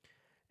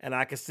 and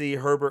I can see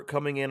Herbert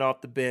coming in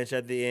off the bench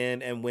at the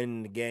end and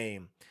winning the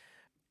game.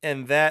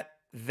 In that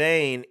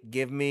vein,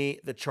 give me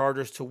the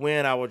Chargers to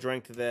win. I will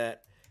drink to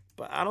that,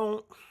 but I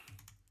don't.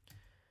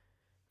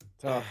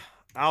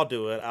 I'll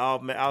do it.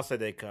 I'll say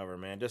they cover,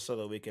 man, just so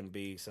that we can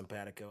be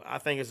simpatico. I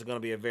think it's going to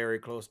be a very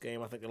close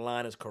game. I think the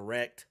line is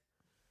correct.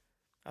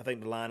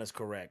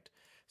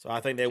 So I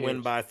think they win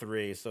by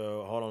 3.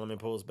 So hold on, let me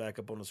pull this back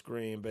up on the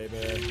screen, baby.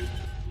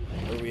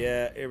 Where we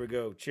at? Here we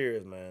go.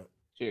 Cheers, man.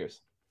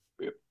 Cheers.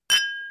 Yep.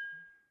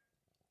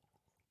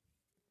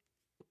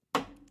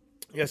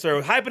 Yes,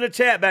 sir. Hype in the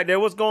chat back there.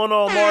 What's going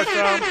on,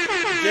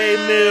 Marshawn? Jay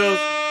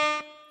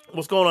Mills.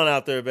 What's going on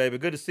out there, baby?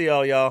 Good to see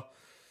all y'all.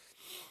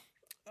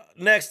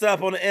 Next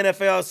up on the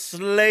NFL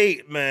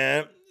slate,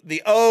 man,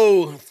 the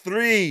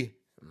 0-3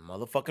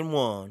 motherfucking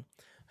 1.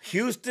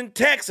 Houston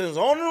Texans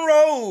on the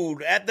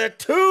road at the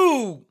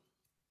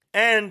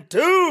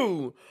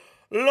 2-2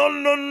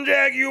 London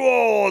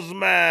Jaguars,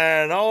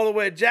 man. All the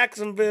way to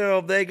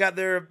Jacksonville. They got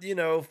their,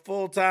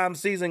 full-time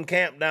season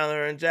camp down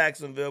there in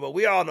Jacksonville. But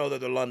we all know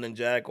that they're London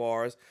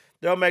Jaguars.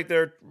 They'll make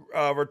their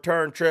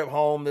return trip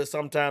home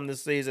sometime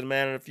this season,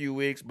 man, in a few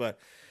weeks. But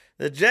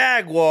the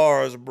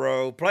Jaguars,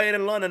 bro, playing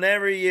in London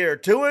every year.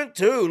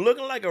 2-2,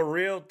 looking like a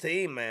real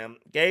team, man.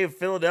 Gave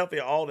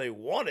Philadelphia all they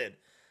wanted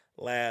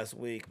last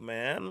week,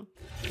 man.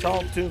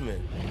 Talk to me.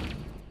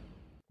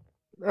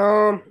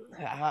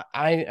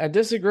 I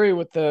disagree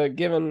with the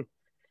giving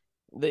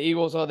the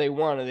Eagles all they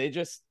wanted. They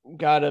just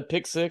got a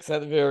pick six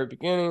at the very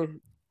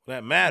beginning.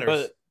 That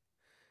matters.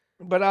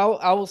 But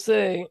I will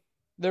say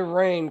the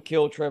rain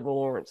killed Trevor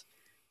Lawrence.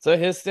 So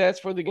his stats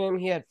for the game,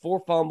 he had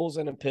 4 fumbles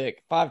and a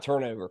pick, 5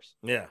 turnovers.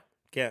 Yeah,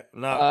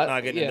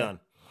 not getting it done.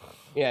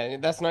 Yeah,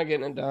 that's not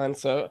getting it done.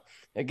 So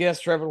I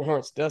guess Trevor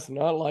Lawrence does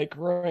not like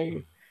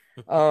rain.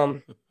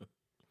 But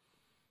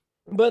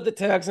the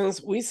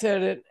Texans, we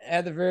said it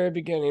at the very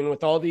beginning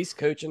with all these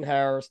coaching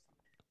hires.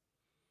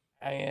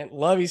 And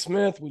Lovie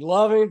Smith, we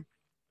love him,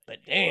 but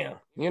damn,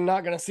 you're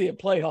not going to see a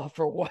playoff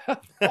for a while.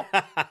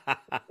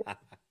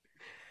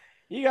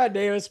 You got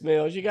Davis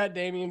Mills, you got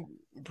Damian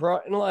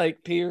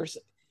Pierce,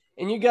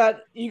 and you got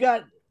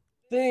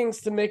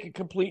things to make a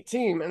complete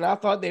team. And I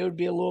thought they would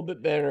be a little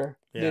bit better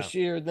this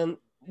year than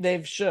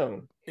they've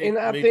shown. And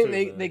I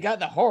think they got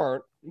the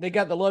heart, they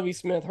got the Lovie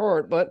Smith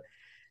heart, but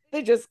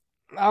they just,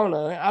 I don't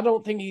know. I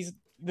don't think he's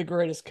the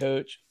greatest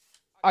coach.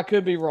 I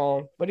could be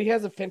wrong, but he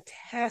has a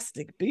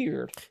fantastic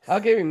beard. I'll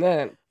give him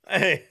that.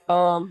 Hey.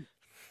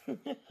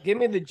 Give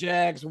me the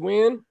Jags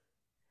win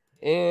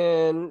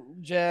and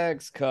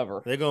Jags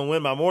cover. They're going to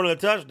win by more than a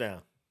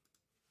touchdown.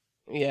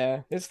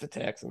 Yeah, it's the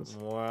Texans.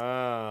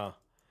 Wow.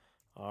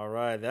 All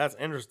right, that's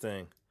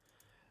interesting.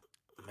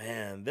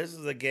 Man, this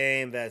is a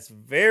game that's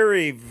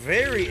very,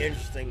 very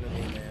interesting to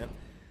me, man.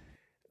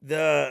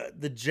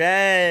 The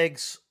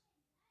Jags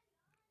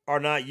are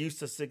not used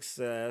to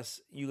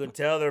success. You can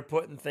tell they're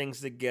putting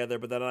things together,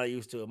 but they're not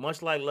used to it.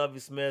 Much like Lovie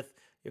Smith,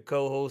 your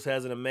co-host,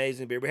 has an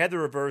amazing beard. We had the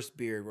reverse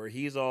beard where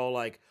he's all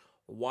like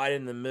white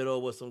in the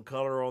middle with some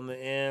color on the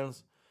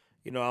ends.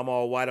 You know, I'm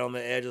all white on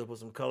the edges with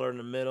some color in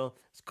the middle.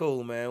 It's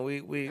cool, man.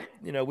 We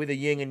the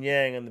yin and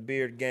yang in the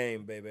beard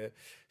game, baby.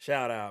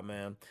 Shout out,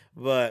 man.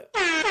 But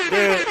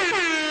dude,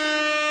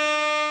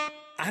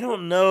 I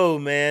don't know,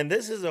 man.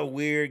 This is a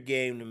weird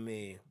game to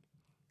me.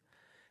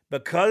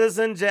 Because it's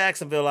in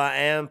Jacksonville, I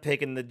am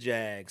picking the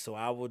Jags. So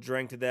I will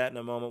drink to that in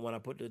a moment when I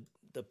put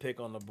the pick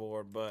on the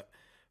board. But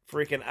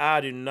freaking,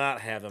 I do not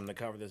have them to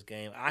cover this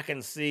game. I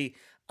can see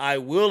I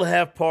will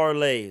have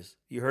parlays.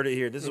 You heard it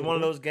here. This is one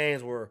of those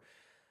games where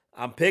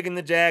I'm picking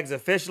the Jags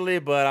officially,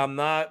 but I'm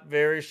not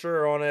very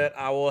sure on it.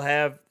 I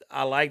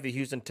like the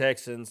Houston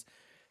Texans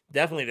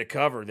definitely to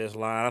cover this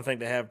line. I think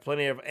they have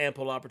plenty of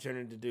ample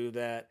opportunity to do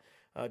that.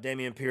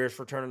 Damian Pierce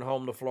returning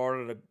home to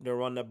Florida to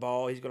run the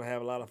ball. He's going to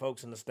have a lot of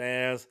folks in the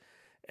stands.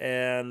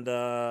 And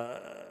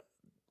they're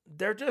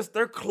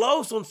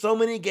close on so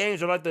many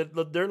games.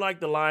 They're like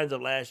the Lions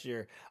of last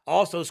year.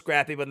 Also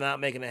scrappy, but not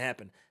making it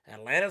happen.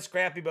 Atlanta's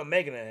scrappy, but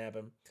making it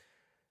happen.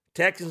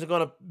 Texans are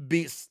going to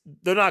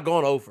they're not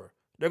going over.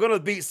 They're going to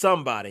beat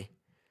somebody.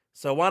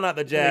 So why not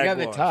the Jaguars?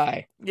 They got the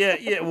tie.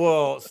 Yeah,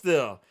 well,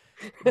 still.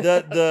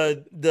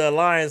 The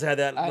Lions had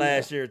that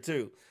last year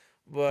too.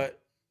 But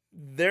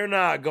they're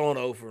not going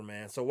over,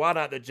 man. So why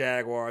not the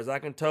Jaguars? I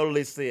can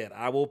totally see it.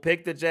 I will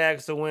pick the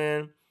Jags to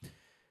win,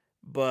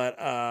 but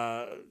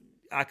I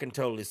can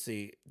totally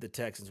see the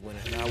Texans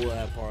winning. And I will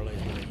have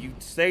parlays winning. You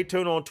stay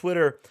tuned on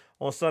Twitter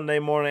on Sunday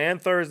morning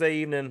and Thursday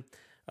evening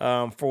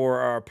for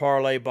our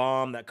parlay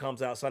bomb that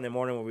comes out Sunday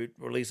morning, where we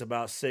release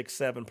about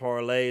 6-7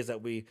 parlays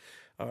that we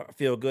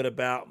feel good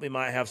about. We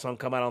might have some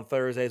come out on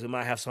Thursdays. We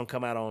might have some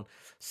come out on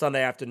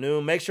Sunday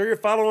afternoon. Make sure you're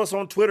following us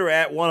on Twitter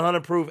at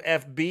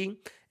 100ProofFB.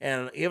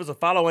 And give us a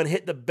follow and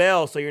hit the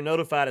bell so you're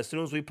notified as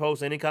soon as we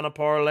post any kind of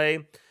parlay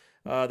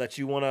that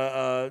you want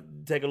to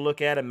take a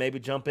look at and maybe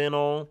jump in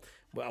on.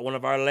 One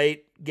of our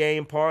late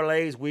game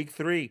parlays, week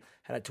 3,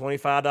 had a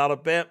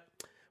 $25 bet,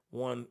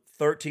 won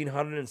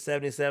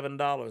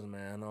 $1,377,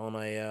 man, on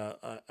a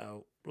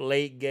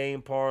late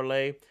game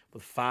parlay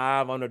with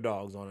 5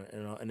 underdogs on it,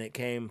 and it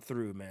came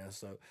through, man.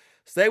 So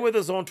stay with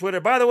us on Twitter.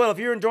 By the way, if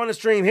you're enjoying the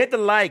stream, hit the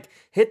like,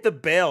 hit the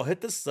bell,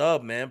 hit the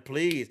sub, man,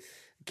 please.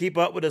 Keep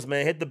up with us,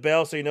 man. Hit the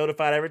bell so you're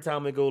notified every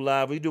time we go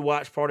live. We do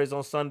watch parties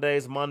on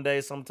Sundays,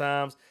 Mondays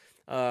sometimes,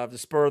 to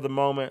spur of the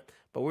moment.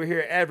 But we're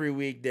here every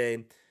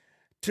weekday,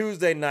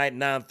 Tuesday night,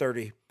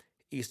 9:30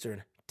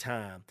 Eastern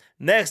time.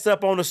 Next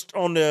up on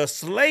the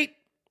slate,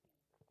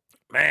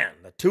 man,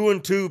 the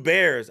 2-2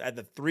 Bears at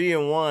the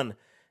 3-1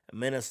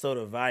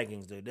 Minnesota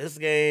Vikings, dude. This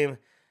game,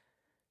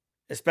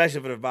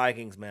 especially for the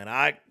Vikings, man,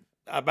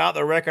 about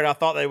the record I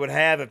thought they would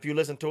have if you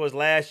listened to us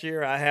last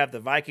year. I have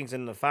the Vikings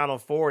in the Final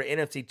Four, the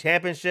NFC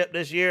Championship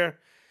this year.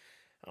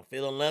 I'm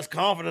feeling less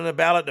confident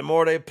about it the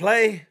more they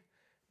play,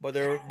 but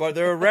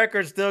their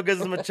record still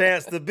gives them a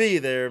chance to be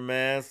there,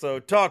 man. So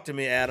talk to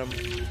me, Adam.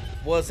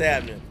 What's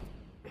happening?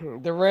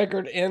 The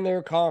record in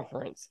their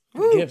conference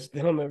gives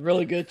them a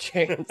really good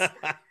chance.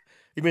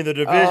 You mean the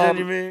division,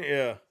 you mean?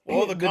 Yeah.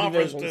 Well, the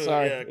conference, division, too.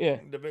 sorry. Yeah.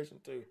 Division,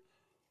 too.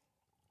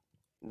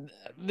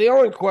 The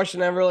only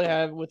question I really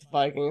have with the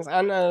Vikings,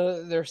 I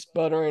know they're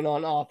sputtering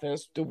on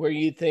offense to where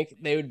you think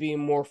they would be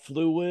more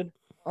fluid.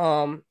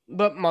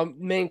 But my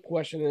main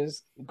question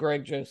is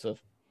Greg Joseph.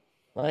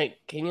 Like,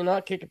 can you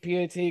not kick a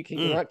PAT? Can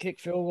you not kick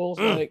field goals?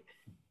 Like,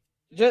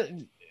 just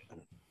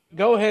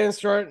go ahead and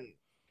start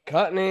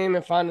cutting him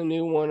and find a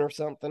new one or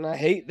something. I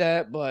hate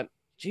that, but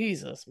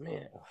Jesus,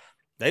 man.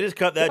 They just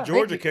cut that Yeah,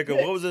 Georgia thank you. kicker.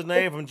 What was his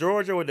name from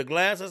Georgia with the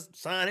glasses?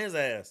 Sign his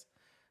ass.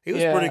 He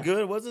was pretty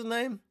good. What's his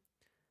name?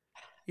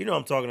 You know what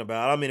I'm talking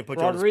about. I don't mean to put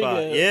you on the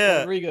spot. Yeah.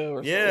 Rodrigo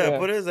or Yeah, something.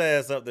 put his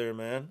ass up there,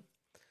 man.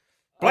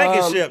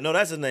 Blankenship. No,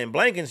 that's his name.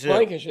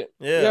 Blankenship.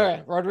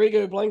 Yeah,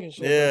 Rodrigo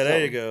Blankenship. Yeah,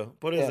 there you go.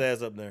 Put his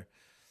ass up there.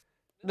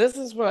 This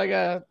is what I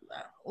got.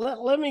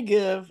 Let me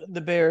give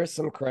the Bears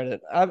some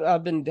credit.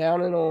 I've been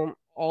downing on them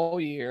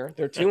all year.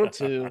 They're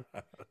 2-2.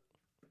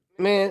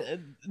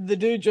 Man, the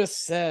dude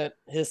just set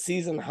his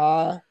season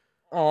high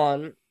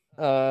on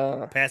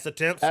pass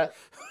attempts,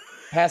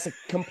 pass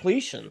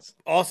completions.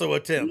 Also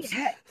attempts.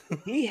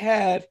 He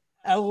had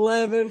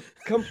 11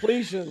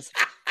 completions.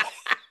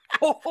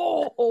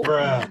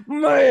 Oh,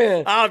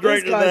 man. I'll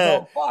drink to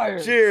that. On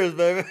fire. Cheers,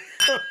 baby.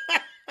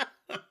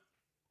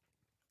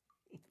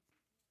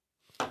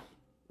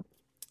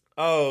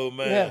 Oh,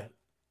 man. Yeah.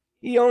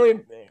 He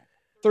only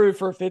threw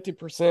for a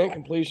 50%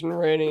 completion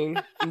rating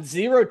and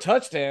 0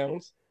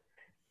 touchdowns.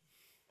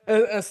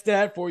 A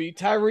stat for you.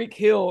 Tyreek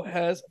Hill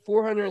has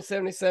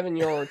 477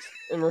 yards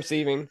in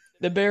receiving.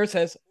 The Bears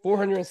has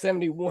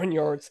 471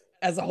 yards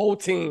as a whole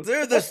team.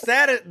 Dude, the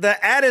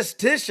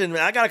statistician,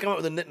 man. I got to come up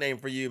with a nickname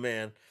for you,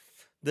 man.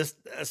 This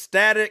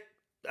static,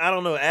 I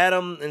don't know,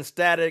 Adam and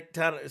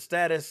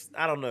status,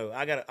 I don't know.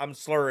 I'm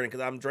slurring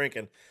because I'm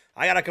drinking.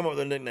 I got to come up with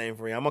a nickname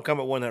for you. I'm going to come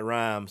up with one that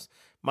rhymes.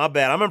 My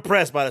bad. I'm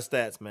impressed by the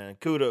stats, man.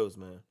 Kudos,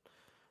 man.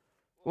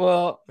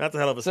 Well, that's a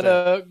hell of a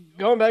stat.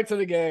 Going back to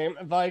the game,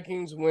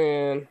 Vikings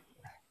win.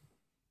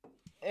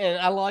 And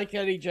I like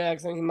Eddie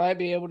Jackson. He might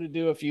be able to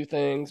do a few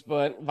things,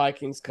 but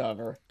Vikings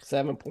cover.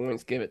 7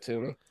 points. Give it to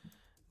me.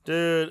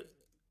 Dude,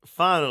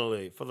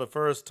 finally, for the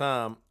first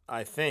time,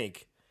 I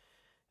think,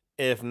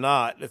 if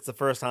not, it's the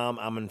first time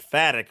I'm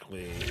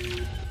emphatically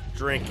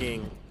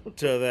drinking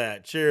to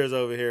that. Cheers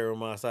over here on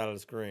my side of the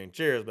screen.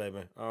 Cheers,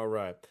 baby. All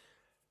right.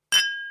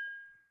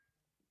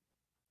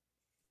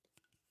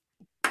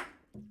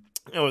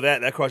 And with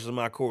that crushes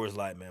my Coors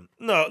Light, man.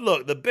 No,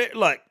 look,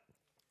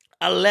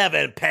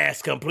 11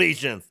 pass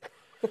completions.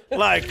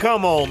 Like,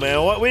 come on,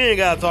 man. We ain't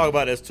got to talk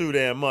about this too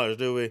damn much,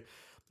 do we?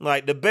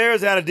 Like, the Bears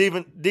had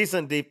a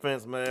decent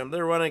defense, man.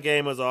 Their running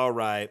game was all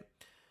right.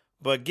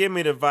 But give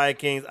me the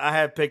Vikings. I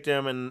have picked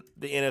them in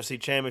the NFC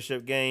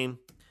Championship game.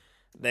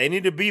 They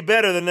need to be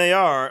better than they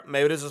are.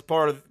 Maybe this is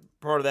part of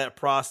that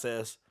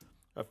process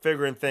of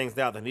figuring things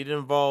out. They need to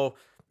involve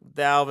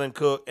Dalvin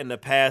Cook in the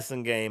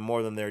passing game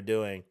more than they're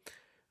doing.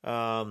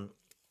 The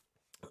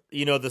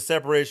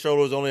separated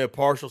shoulder is only a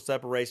partial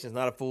separation. It's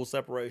not a full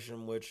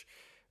separation, which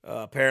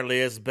apparently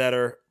is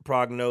better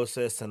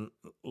prognosis and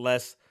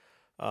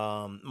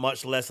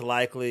much less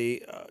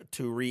likely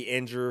to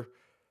re-injure,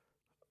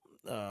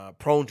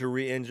 prone to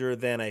re-injure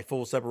than a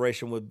full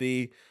separation would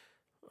be.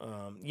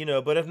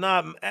 But if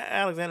not,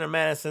 Alexander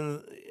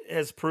Madison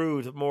has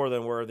proved more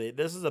than worthy.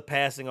 This is a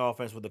passing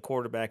offense with the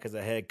quarterback as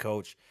a head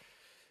coach.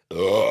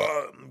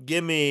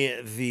 Give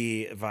me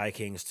the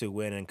Vikings to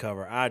win and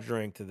cover. I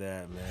drink to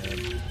that,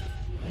 man.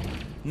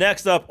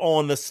 Next up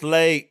on the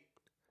slate,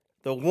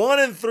 the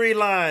 1-3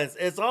 Lions.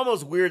 It's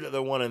almost weird that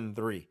they're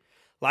 1-3.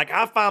 Like,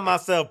 I find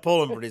myself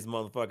pulling for these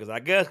motherfuckers. I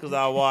guess because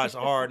I watch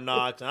Hard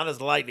Knocks and I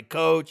just like the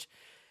coach.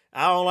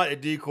 I don't like the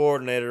D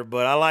coordinator,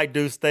 but I like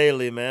Deuce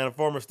Staley, man, a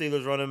former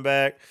Steelers running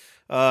back.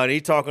 And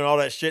he's talking all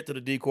that shit to the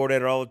D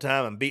coordinator all the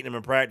time and beating him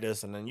in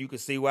practice. And then you can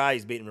see why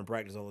he's beating him in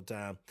practice all the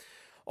time.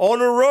 On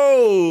the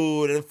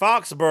road in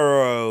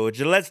Foxborough,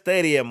 Gillette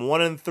Stadium,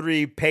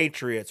 1-3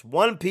 Patriots,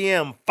 1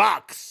 p.m.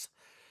 Fox.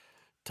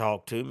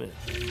 Talk to me.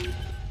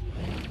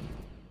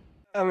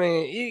 I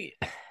mean,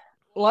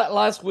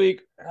 last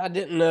week, I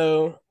didn't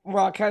know.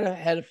 Well, I kind of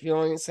had a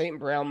feeling St.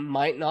 Brown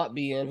might not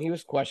be in. He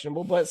was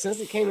questionable. But since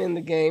he came in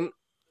the game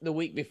the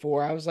week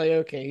before, I was like,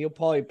 okay, he'll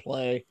probably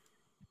play.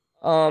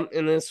 And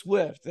then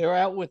Swift. They're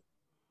out with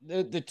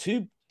the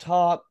two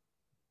top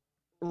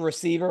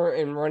receiver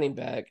and running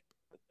back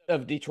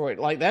of Detroit.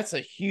 Like, that's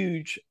a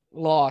huge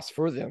loss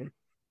for them.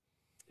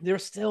 They're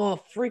still a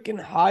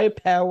freaking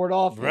high-powered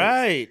offense.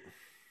 Right.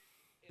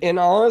 And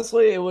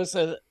honestly, it was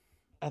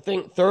I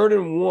think 3rd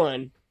and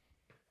 1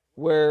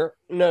 it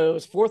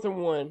was 4th and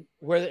 1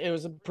 where it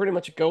was pretty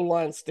much a goal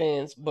line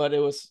stance, but it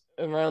was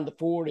around the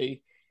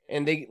 40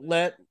 and they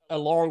let a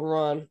long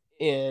run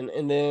in,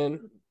 and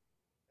then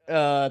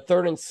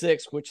 3rd and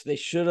 6, which they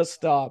should have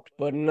stopped,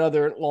 but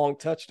another long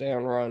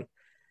touchdown run.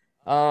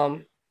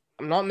 I'm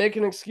not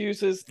making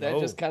excuses. That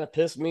just kind of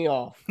pissed me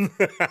off.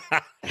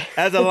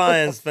 As a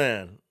Lions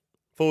fan,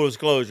 full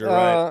disclosure,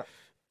 right?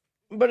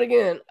 But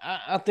again,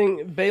 I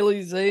think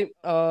Bailey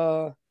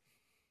Zappe,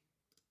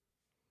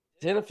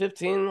 10 of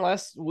 15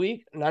 last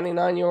week,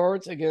 99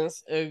 yards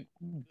against a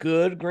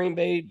good Green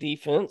Bay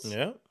defense.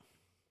 Yeah.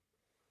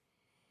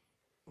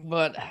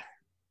 But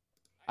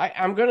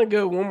I'm going to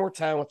go one more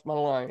time with my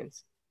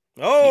Lions.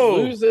 Oh!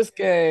 You lose this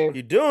game.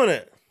 You're doing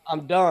it.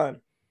 I'm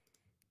done.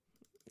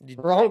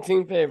 Wrong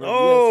team favorite.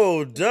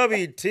 Oh, yes.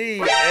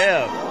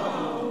 WTF.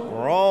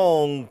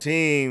 Wrong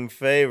team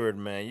favored,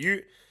 man.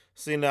 You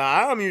see,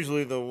 now I'm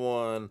usually the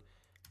one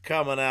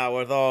coming out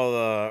with all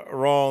the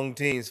wrong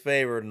teams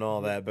favored and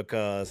all that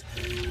because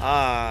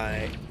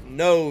I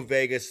know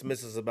Vegas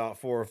misses about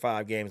 4 or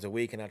 5 games a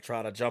week, and I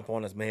try to jump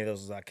on as many of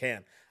those as I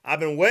can. I've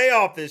been way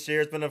off this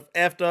year. It's been an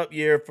effed up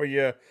year for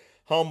your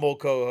humble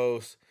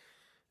co-host.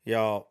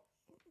 Y'all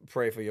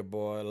pray for your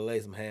boy. Lay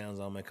some hands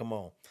on me. Come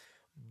on.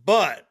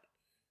 But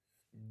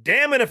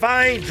damn it if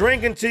I ain't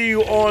drinking to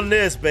you on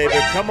this, baby.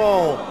 Come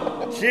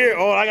on. Cheers.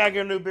 Oh, I got to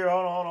get a new beer.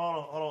 Hold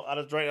on. I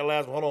just drank the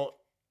last one. Hold on.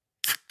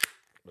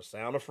 The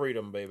sound of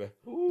freedom, baby.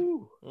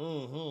 Ooh.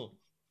 Mm-hmm.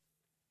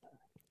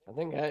 I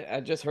think I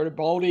just heard a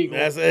bald eagle.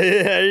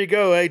 There you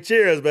go. Hey,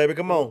 cheers, baby.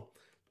 Come on.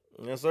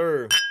 Yes,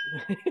 sir.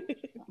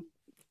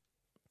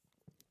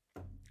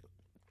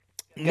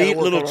 Neat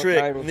little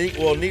trick. Neat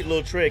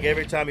little trick.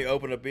 Every time you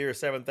open a beer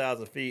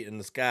 7,000 feet in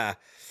the sky,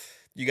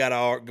 you got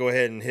to go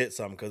ahead and hit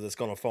something because it's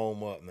going to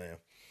foam up, man.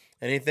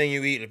 Anything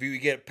you eat, if you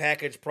get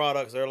packaged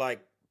products, they're like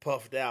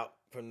puffed out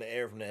from the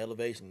air, from the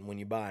elevation when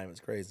you buy them.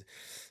 It's crazy.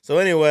 So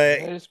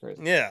anyway. That is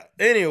crazy. Yeah.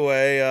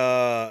 Anyway,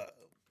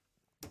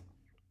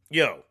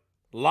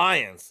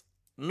 Lions.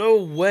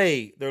 No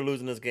way they're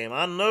losing this game.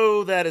 I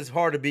know that it's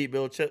hard to beat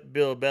Bill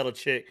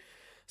Belichick,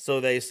 so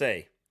they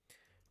say.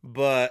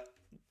 But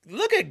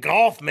look at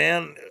Goff,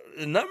 man.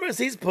 The numbers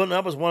he's putting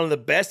up is one of the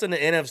best in the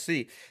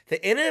NFC. The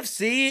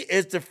NFC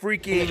is the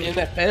freaking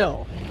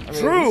NFL.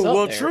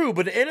 True.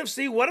 But the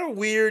NFC, what a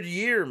weird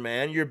year,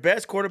 man. Your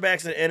best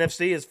quarterbacks in the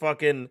NFC is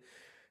fucking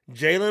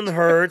Jalen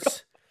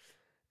Hurts,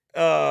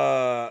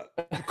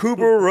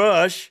 Cooper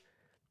Rush,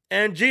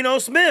 and Geno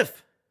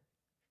Smith.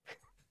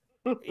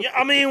 Yeah,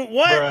 I mean,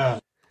 what?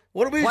 Bruh.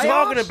 What are we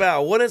talking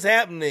about? What is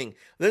happening?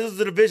 This is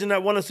the division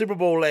that won a Super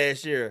Bowl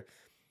last year.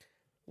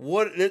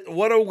 What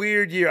a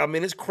weird year. I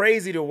mean, it's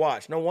crazy to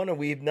watch. No wonder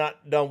we've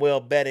not done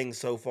well betting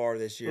so far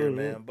this year,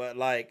 man. But,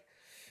 like,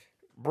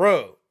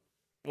 bro,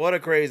 what a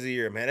crazy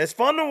year, man. It's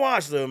fun to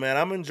watch, though, man.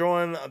 I'm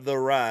enjoying the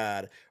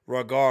ride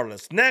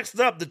regardless. Next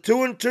up, the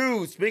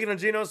 2-2. Speaking of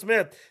Geno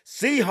Smith,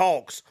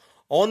 Seahawks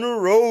on the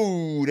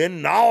road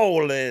in New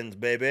Orleans,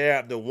 baby.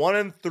 The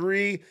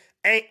 1-3.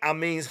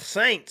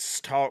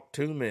 Saints, talk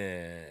to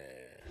me.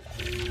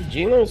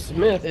 Geno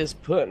Smith is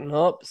putting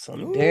up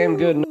some damn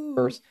good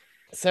numbers.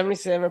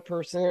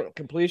 77%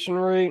 completion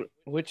rate,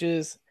 which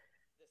is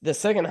the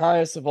second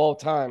highest of all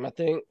time. I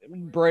think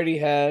Brady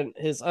had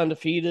his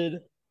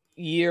undefeated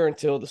year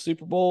until the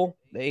Super Bowl,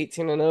 the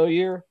 18-0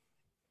 year,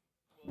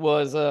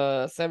 was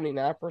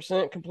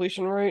 79%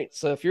 completion rate.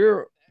 So if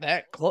you're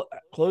that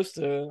close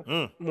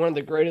to one of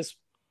the greatest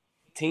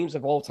teams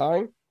of all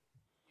time,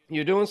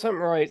 you're doing something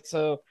right.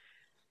 So,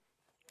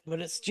 but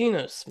it's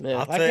Geno Smith.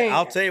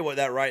 I'll tell you what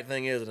that right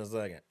thing is in a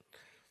second.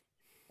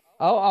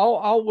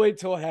 I'll wait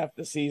till half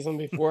the season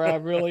before I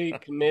really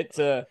commit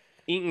to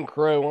eating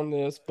crow on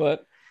this,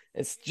 but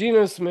it's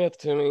Geno Smith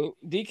to me.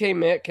 DK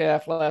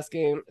Metcalf last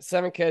game,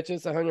 7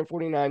 catches,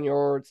 149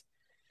 yards.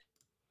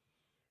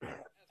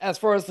 As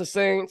far as the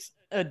Saints,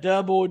 a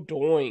double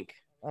doink.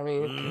 I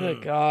mean,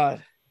 good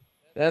God.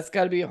 That's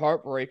got to be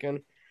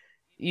heartbreaking.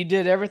 You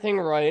did everything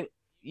right.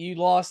 You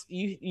lost.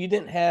 You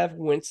didn't have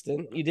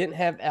Winston. You didn't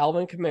have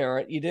Alvin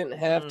Kamara. You didn't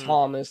have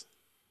Thomas.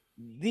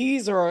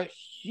 These are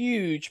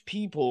huge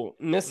people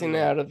missing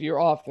out of your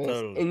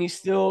offense, and you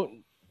still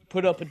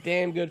put up a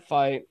damn good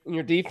fight, and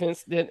your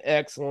defense did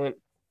excellent.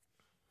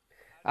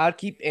 I'd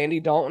keep Andy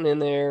Dalton in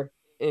there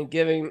and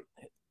giving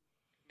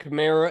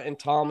Kamara and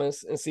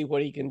Thomas and see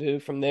what he can do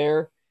from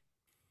there.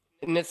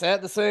 And it's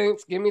at the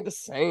Saints. Give me the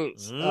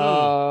Saints.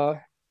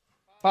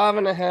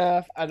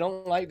 5.5. I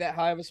don't like that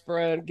high of a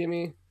spread. Give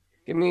me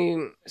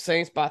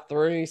Saints by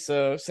 3.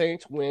 So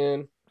Saints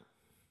win.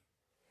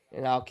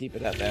 And I'll keep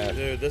it at that.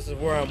 Dude, this is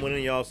where I'm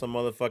winning y'all some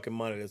motherfucking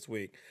money this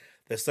week.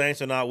 The Saints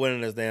are not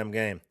winning this damn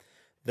game.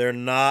 They're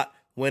not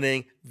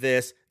winning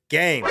this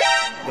game.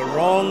 The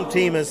wrong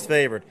team is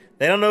favored.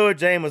 They don't know what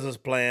Jameis is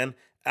playing.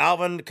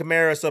 Alvin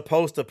Kamara is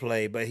supposed to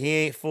play, but he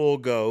ain't full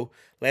go.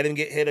 Let him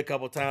get hit a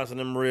couple times in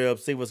them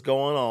ribs, see what's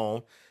going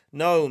on.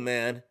 No,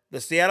 man.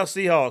 The Seattle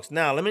Seahawks.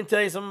 Now, let me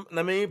tell you something.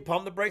 Let me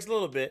pump the brakes a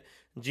little bit.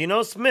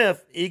 Geno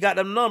Smith, he got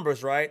them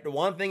numbers, right? The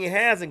one thing he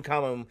has in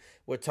common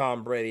with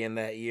Tom Brady in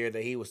that year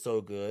that he was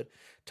so good,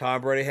 Tom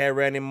Brady had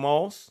Randy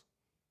Moss.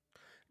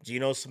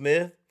 Geno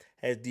Smith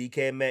has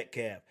DK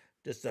Metcalf.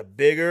 Just a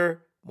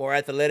bigger, more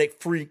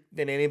athletic freak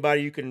than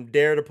anybody you can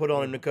dare to put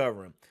on him to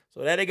cover him.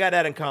 So they got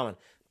that in common.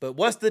 But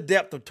what's the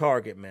depth of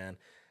target, man?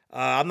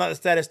 I'm not a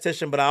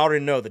statistician, but I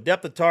already know the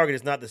depth of target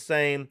is not the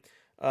same.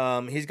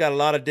 He's got a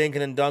lot of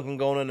dinking and dunking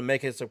going on to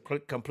make his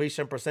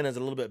completion percentage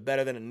a little bit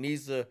better than it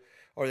needs to,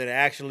 or than it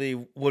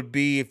actually would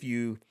be if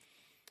you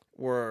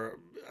were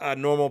a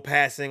normal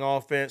passing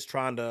offense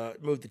trying to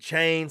move the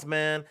chains,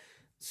 man.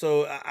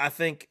 So I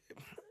think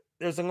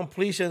there's some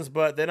completions,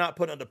 but they're not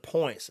putting up the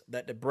points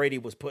that the Brady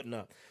was putting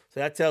up. So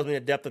that tells me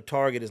the depth of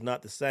target is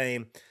not the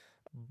same.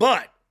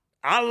 But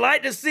I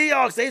like the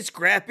Seahawks. They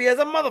scrappy as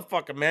a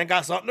motherfucker, man.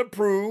 Got something to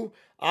prove.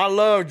 I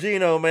love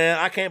Geno, man.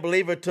 I can't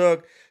believe it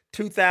took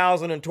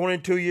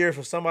 2022 years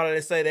for somebody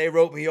to say they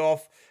wrote me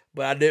off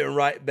but I didn't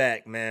write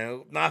back,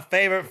 man. My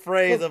favorite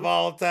phrase of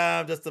all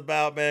time, just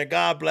about, man.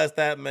 God bless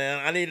that,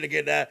 man. I needed to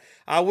get that.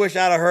 I wish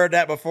I'd have heard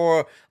that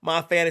before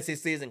my fantasy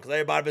season, because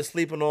everybody been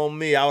sleeping on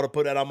me. I would have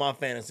put that on my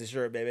fantasy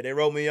shirt, baby. They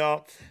wrote me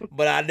off,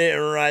 but I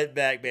didn't write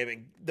back,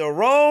 baby. The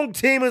wrong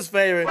team is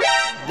favored.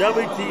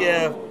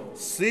 WTF,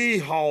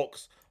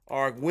 Seahawks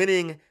are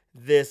winning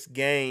this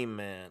game,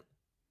 man.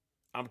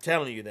 I'm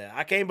telling you that.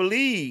 I can't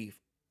believe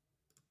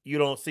you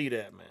don't see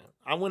that, man.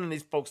 I'm winning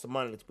these folks some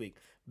money this week.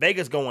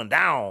 Vegas going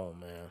down,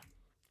 man.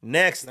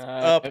 Next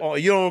up,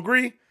 you don't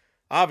agree?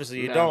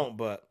 Obviously you don't,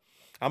 but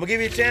I'm gonna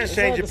give you a chance to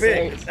change your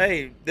pick.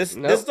 Hey, this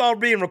is all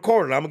being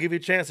recorded. I'm gonna give you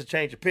a chance to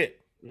change your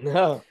pick.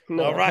 No,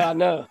 all right. I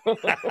know.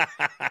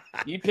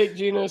 You picked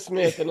Geno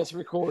Smith and it's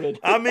recorded.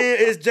 I mean,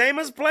 is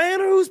Jameis playing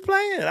or who's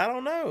playing? I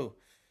don't know.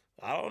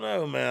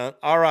 Man.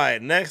 All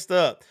right, next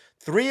up,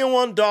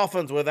 3-1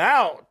 Dolphins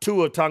without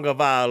Tua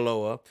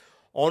Tagovailoa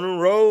on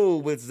the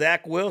road with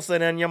Zach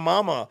Wilson and your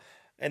mama.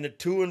 And the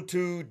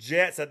 2-2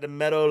 Jets at the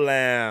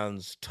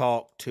Meadowlands.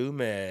 Talk to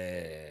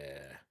me.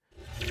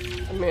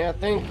 I mean, I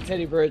think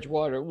Teddy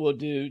Bridgewater will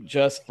do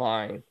just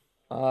fine.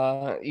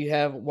 You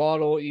have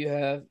Waddle, you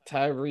have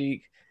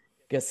Tyreek,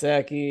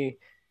 Gesicki.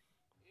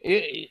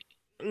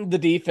 The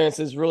defense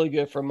is really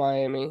good for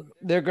Miami.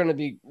 They're going to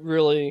be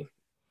really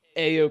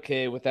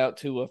A-okay without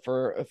Tua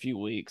for a few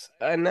weeks.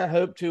 And I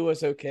hope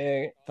Tua's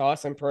okay.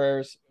 Thoughts and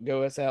prayers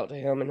go us out to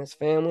him and his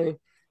family.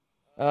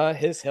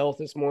 His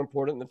health is more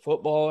important than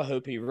football. I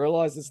hope he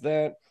realizes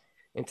that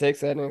and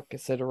takes that into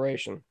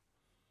consideration.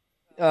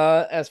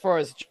 As far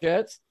as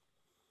Jets,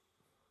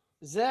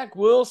 Zach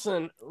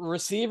Wilson,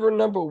 receiver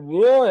number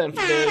 1,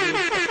 baby.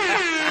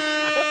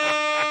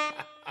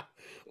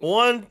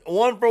 one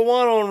for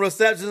one on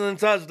receptions and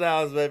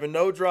touchdowns, baby.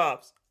 No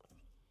drops.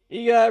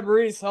 You got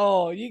Breece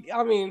Hall.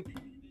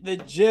 The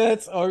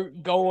Jets are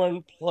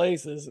going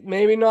places.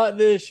 Maybe not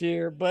this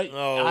year, but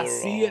I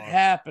see it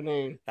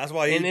happening. That's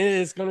why and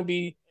it is going to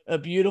be a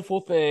beautiful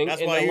thing.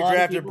 That's why you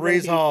drafted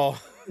Breece Hall.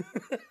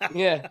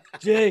 Yeah,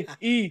 Jets,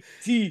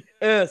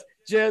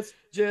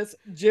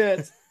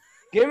 Jets.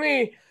 Give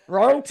me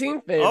wrong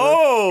team favorite.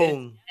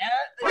 Oh,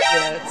 at the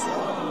Jets,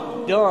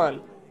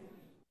 done,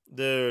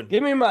 dude.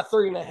 Give me my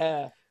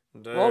 3.5.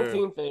 Dude. Wrong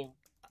team favorite.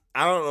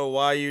 I don't know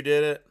why you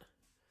did it.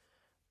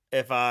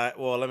 Let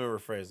me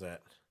rephrase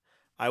that.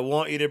 I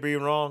want you to be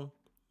wrong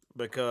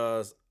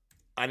because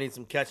I need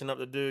some catching up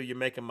to do. You're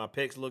making my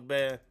picks look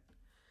bad.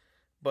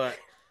 But,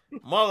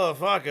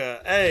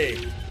 motherfucker,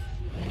 hey,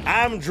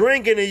 I'm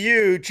drinking to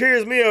you.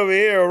 Cheers me over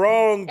here.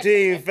 Wrong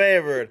team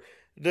favorite.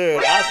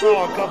 Dude, I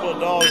saw a couple of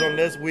dogs on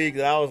this week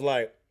that I was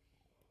like,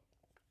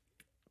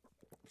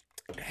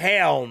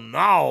 hell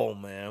no,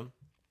 man.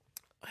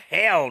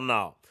 Hell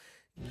no.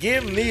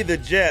 Give me the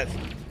Jets.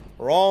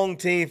 Wrong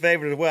team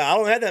favorite as well. I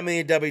don't have that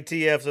many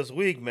WTFs this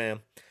week, man.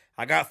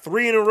 I got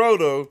 3 in a row,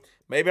 though.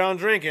 Maybe I'm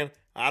drinking.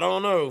 I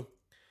don't know.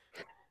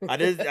 I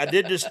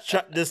did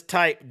just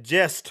type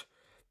jest.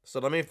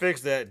 So let me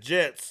fix that.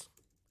 Jets.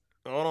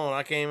 Hold on.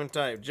 I can't even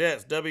type.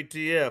 Jets.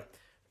 WTF.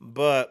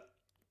 But,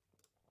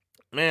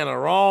 man, the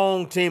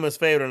wrong team is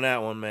favored in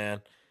that one,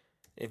 man.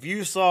 If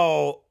you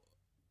saw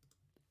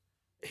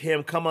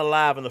him come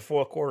alive in the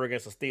fourth quarter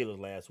against the Steelers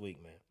last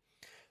week, man.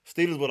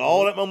 Steelers with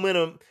all that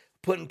momentum,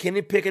 putting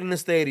Kenny Pickett in the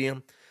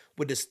stadium,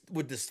 with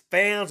the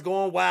fans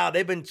going wild.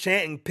 They've been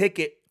chanting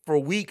Pickett for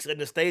weeks in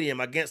the stadium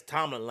against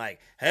Tomlin,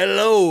 like,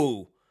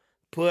 hello,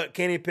 put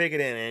Kenny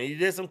Pickett in. And he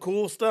did some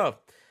cool stuff.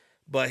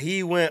 But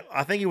he went,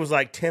 I think he was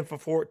like 10 for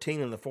 14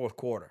 in the fourth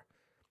quarter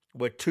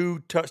with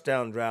 2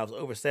 touchdown drives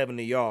over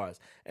 70 yards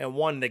and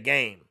won the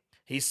game.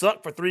 He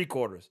sucked for 3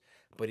 quarters,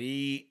 but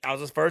that was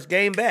his first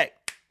game back.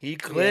 He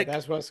clicked. Yeah,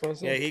 that's what I was going to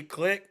say. Yeah, he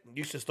clicked.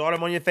 You should start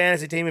him on your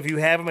fantasy team if you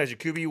have him as your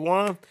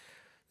QB1.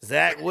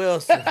 Zach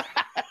Wilson.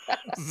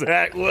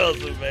 Zach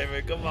Wilson,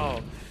 baby. Come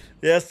on.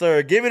 Yes,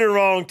 sir. Give me the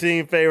wrong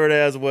team favorite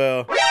as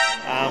well.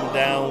 I'm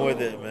down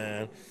with it,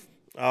 man.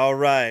 All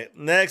right.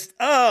 Next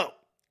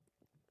up,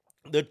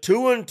 the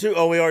 2-2.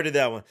 Oh, we already did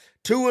that one.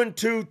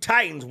 2-2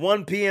 Titans,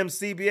 1 p.m.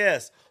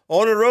 CBS.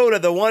 On the road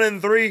at the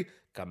 1-3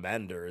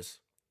 Commanders.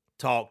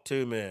 Talk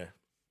to me.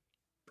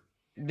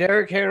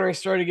 Derrick Henry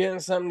started getting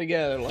something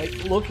together.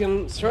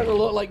 Starting to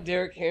look like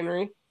Derrick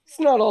Henry. It's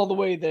not all the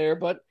way there,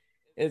 but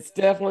it's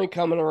definitely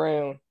coming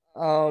around.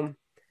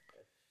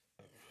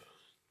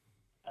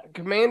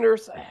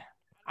 Commanders,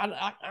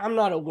 I'm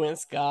not a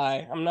Wentz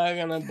guy. I'm not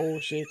going to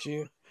bullshit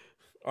you.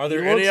 Are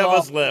there any of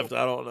us left?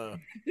 I don't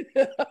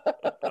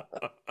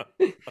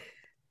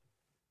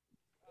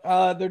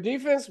know. Their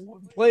defense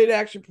played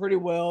actually pretty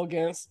well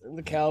against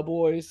the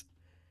Cowboys.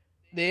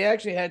 They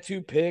actually had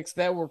 2 picks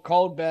that were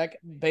called back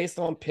based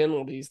on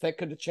penalties that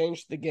could have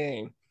changed the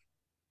game.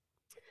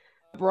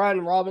 Brian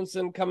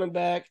Robinson coming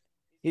back.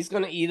 He's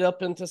going to eat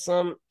up into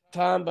some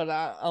time, but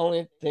I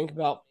only think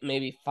about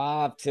maybe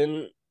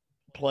 5-10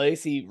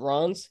 plays he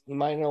runs. He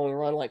might only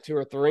run like 2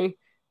 or 3.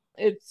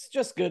 It's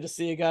just good to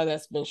see a guy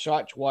that's been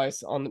shot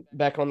twice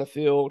back on the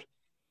field.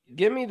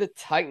 Give me the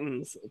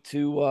Titans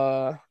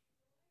to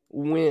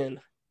win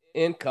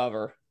in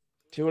cover.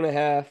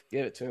 2.5.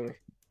 Give it to me.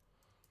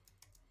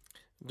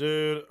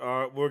 Dude,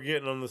 we're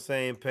getting on the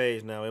same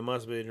page now. We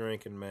must be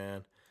drinking,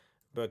 man.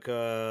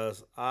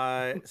 Because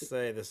I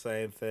say the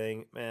same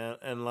thing, man.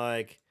 And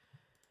like,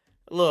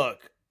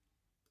 look,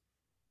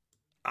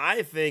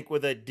 I think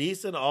with a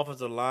decent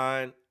offensive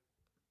line,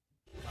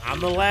 I'm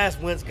the last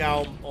Wentz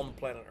guy on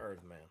planet Earth,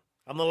 man.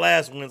 I'm the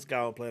last Wentz guy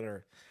on planet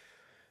Earth.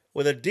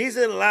 With a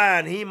decent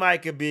line, he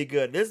might could be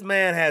good. This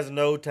man has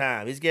no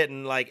time. He's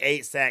getting like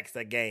 8 sacks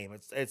a game.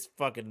 It's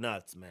fucking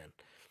nuts, man.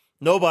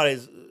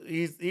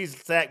 He's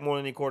sacked more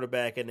than any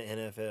quarterback in the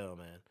NFL,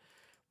 man.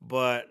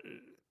 But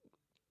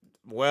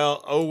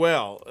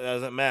well, it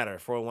doesn't matter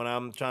for when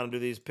I'm trying to do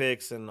these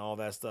picks and all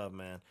that stuff,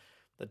 man.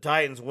 The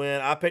Titans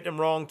win. I picked them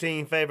wrong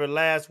team favored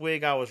last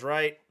week. I was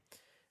right.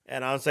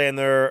 And I'm saying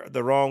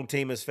the wrong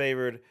team is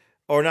favored,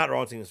 or not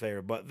wrong team is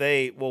favored, but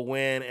they will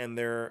win, and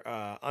they're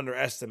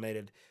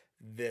underestimated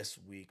this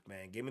week,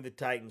 man. Give me the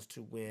Titans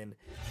to win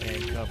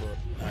and cover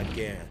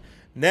again.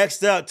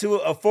 Next up, to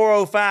a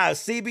 405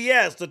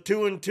 CBS, the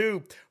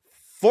 2-2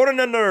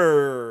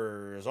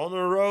 49ers on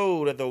the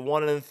road at the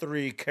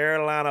 1-3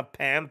 Carolina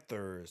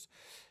Panthers.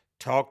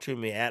 Talk to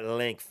me at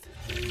length.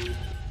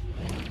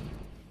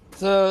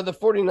 So the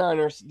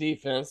 49ers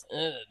defense,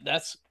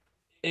 that's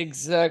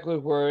exactly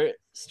where it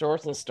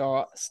starts and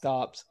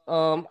stops.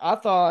 I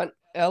thought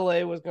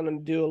LA was going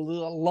to do a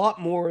lot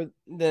more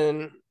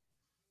than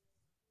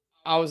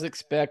I was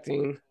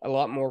expecting, a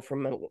lot more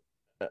from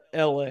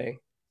LA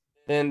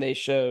than they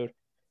showed.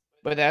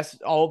 But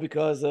that's all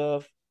because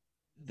of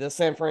the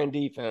San Fran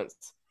defense.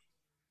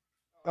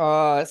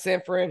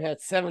 San Fran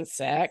had 7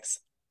 sacks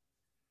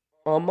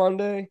on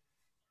Monday.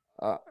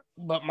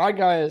 But my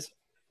guy is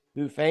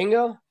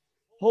Hufanga.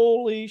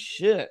 Holy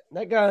shit.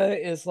 That guy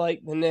is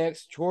like the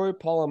next Troy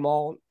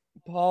Polamalu.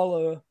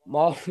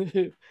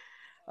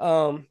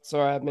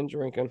 Sorry, I've been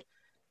drinking.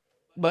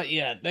 But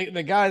yeah,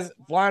 the guy's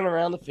flying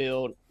around the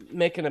field,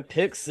 making a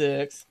pick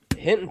six,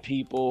 hitting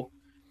people.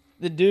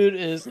 The dude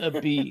is a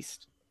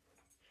beast.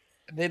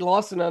 They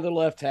lost another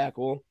left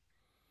tackle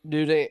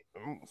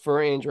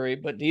for injury,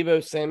 but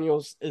Deebo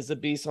Samuels is a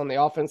beast on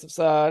the offensive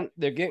side.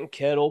 They're getting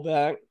Kittle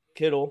back.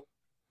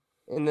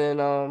 And then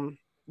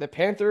the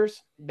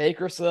Panthers,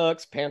 Baker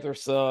sucks,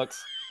 Panthers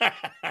sucks.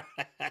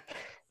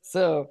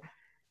 So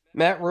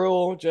Matt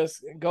Rule,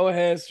 just go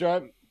ahead,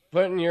 start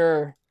putting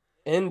your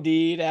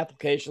Indeed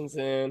applications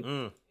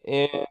in.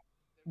 And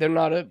they're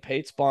not a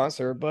paid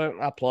sponsor, but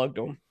I plugged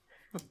them.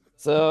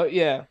 So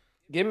yeah,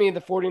 give me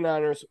the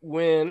 49ers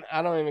win.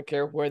 I don't even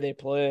care where they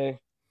play.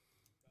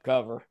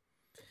 Cover.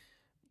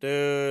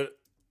 Dude,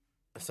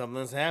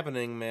 something's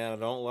happening, man. I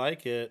don't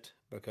like it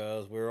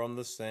because we're on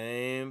the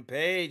same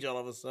page all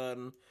of a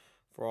sudden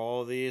for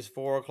all these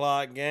 4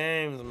 o'clock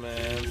games,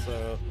 man.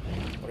 So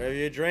whatever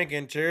you're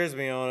drinking, cheers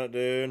me on it,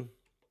 dude.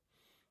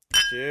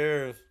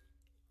 Cheers.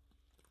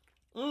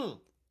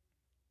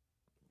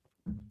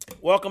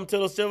 Welcome to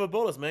the Silver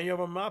Bullets, man.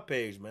 You're on my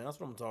page, man. That's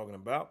what I'm talking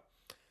about.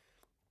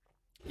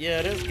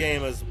 Yeah, this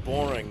game is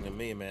boring to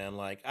me, man.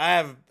 Like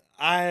I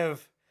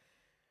have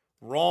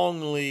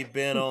wrongly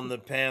been on the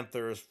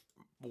Panthers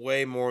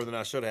way more than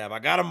I should have. I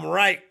got them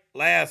right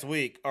last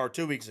week or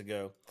 2 weeks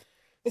ago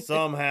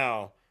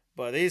somehow,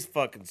 but these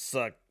fucking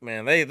suck,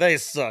 man. They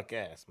suck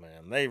ass,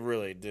 man. They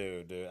really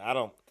do, dude. I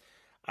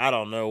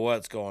don't know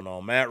what's going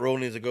on. Matt Rule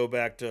needs to go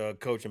back to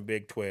coaching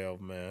Big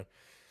 12, man.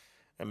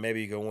 And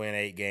maybe you can win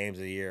 8 games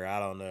a year. I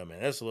don't know,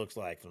 man. This looks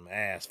like some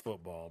ass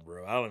football,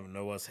 bro. I don't even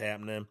know what's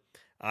happening.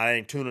 I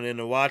ain't tuning in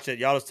to watch it.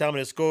 Y'all just tell me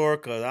the score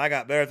because I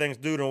got better things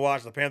to do than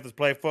watch the Panthers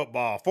play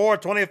football.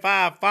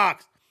 425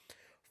 Fox.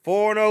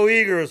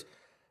 4-0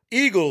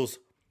 Eagles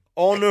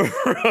on the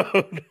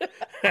road.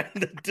 And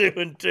the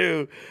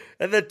 2-2.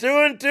 And the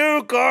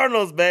 2-2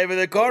 Cardinals, baby.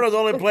 The Cardinals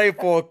only play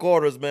 4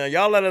 quarters, man.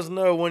 Y'all let us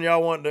know when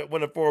y'all want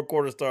when the 4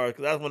 quarters starts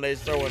because that's when they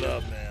showing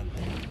up, man.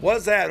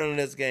 What's happening in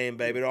this game,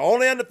 baby? The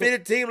only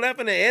undefeated team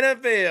left in the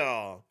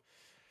NFL.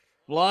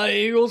 Fly,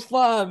 Eagles,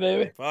 fly,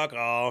 baby. Fuck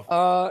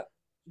off.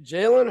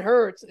 Jalen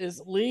Hurts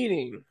is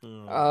leading.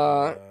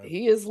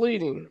 He is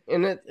leading.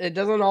 And it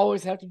doesn't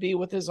always have to be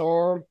with his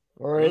arm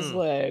or his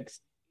legs.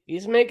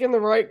 He's making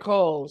the right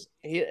calls.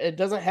 It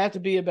doesn't have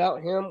to be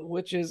about him,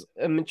 which is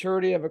a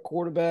maturity of a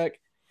quarterback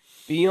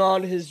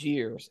beyond his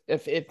years.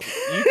 If you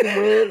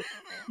can win,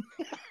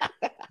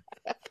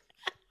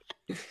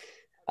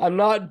 I'm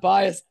not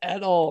biased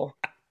at all.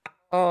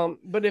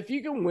 But if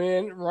you can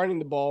win running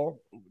the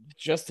ball,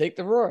 just take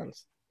the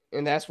runs.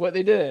 And that's what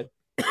they did.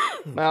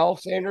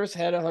 Miles Sanders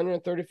had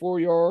 134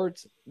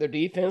 yards. Their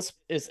defense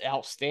is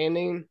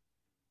outstanding.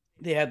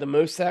 They had the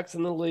most sacks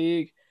in the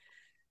league.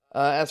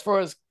 As far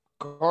as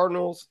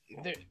Cardinals,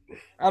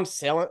 I'm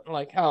selling.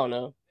 Like, I don't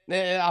know.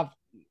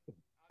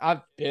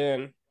 I've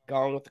been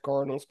gone with the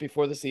Cardinals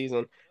before the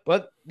season,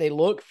 but they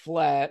look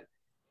flat,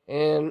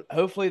 and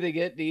hopefully they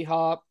get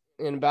D-Hop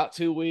in about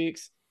 2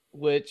 weeks,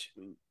 which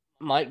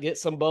might get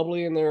some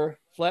bubbly in their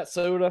flat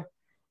soda.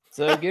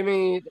 So give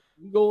me the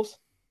Eagles.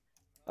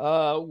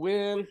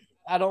 Win.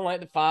 I don't like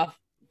the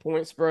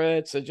 5-point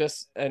spread, so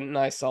just a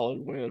nice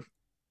solid win.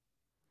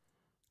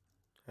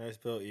 I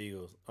spell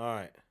Eagles. All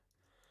right.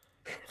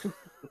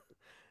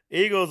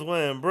 Eagles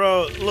win,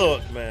 bro.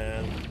 Look,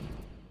 man.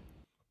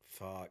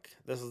 Fuck.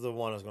 This is the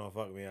one that's gonna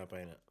fuck me up,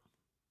 ain't it?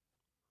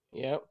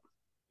 Yep.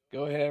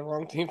 Go ahead.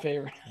 Wrong team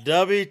favorite.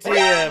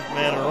 WTF,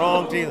 man. The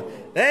wrong team.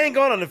 They ain't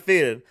going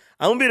undefeated.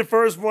 I'm gonna be the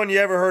first one you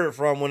ever heard it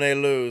from when they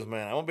lose,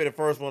 man. I'm gonna be the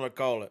first one to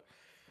call it.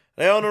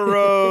 They on the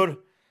road,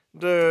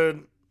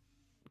 dude.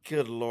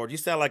 Good Lord, you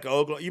sound like an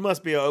Oklahoma. You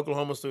must be an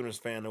Oklahoma Sooners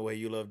fan the way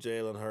you love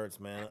Jalen Hurts,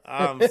 man.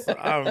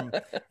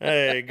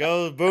 Hey,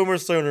 go Boomer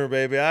Sooner,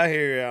 baby. I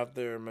hear you out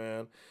there,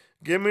 man.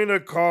 Give me the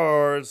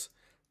Cards.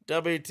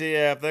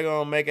 WTF? They're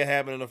gonna make it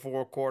happen in the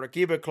fourth quarter.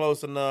 Keep it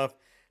close enough,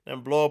 then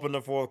blow up in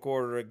the fourth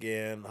quarter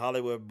again.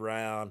 Hollywood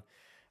Brown.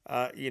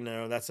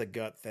 That's a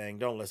gut thing.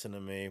 Don't listen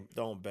to me.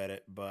 Don't bet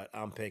it, but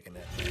I'm picking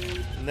it.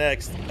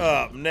 Next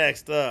up.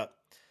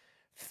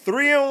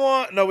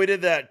 3-1. No, we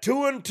did that.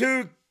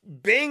 2-2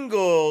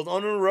 Bengals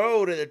on the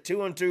road at the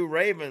 2-2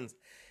 Ravens.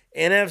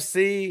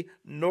 NFC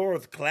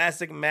North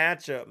classic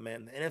matchup,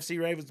 man. The NFC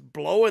Ravens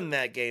blowing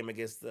that game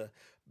against the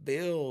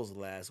Bills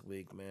last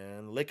week,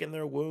 man. Licking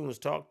their wounds.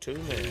 Talk to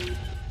me.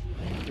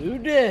 Who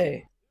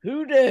day?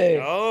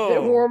 Oh.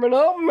 They're warming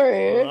up,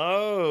 man.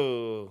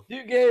 Oh.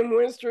 2-game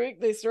win streak.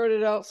 They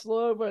started out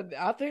slow, but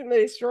I think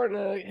they're starting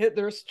to hit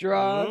their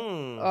stride.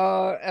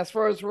 As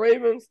far as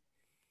Ravens,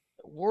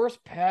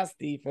 worst pass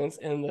defense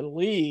in the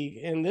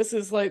league, and this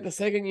is like the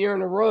second year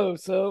in a row.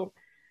 So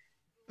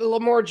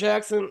Lamar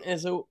Jackson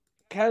is a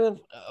kind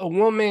of a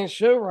one-man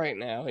show right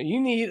now.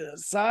 You need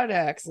side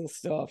acts and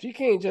stuff. You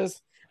can't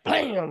just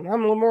bam,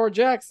 I'm Lamar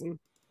Jackson.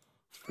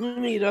 You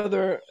need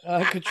other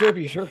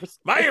contributors.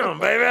 Bam,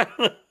 baby.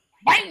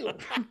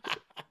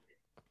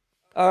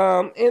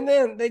 Bam. And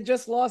then they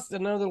just lost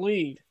another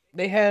lead.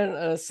 They had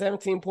a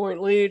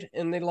 17-point lead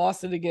and they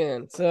lost it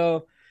again.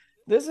 So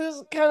this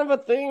is kind of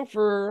a thing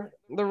for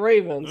the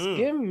Ravens.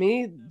 Give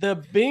me the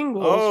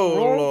Bengals. Oh,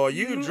 Lord.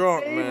 You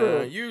drunk,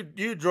 man.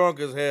 You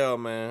drunk as hell,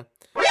 man.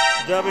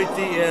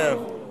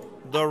 WTF.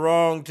 The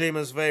wrong team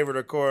is favored,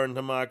 according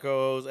to my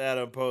co-host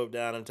Adam Pope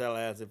down in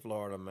Tallahassee,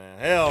 Florida, man.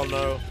 Hell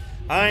no.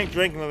 I ain't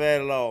drinking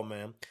that at all,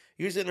 man.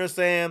 You sitting there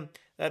saying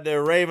that the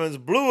Ravens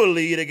blew a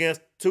lead against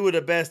two of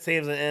the best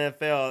teams in the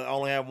NFL that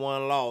only have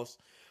one loss.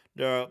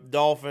 The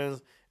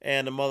Dolphins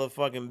and the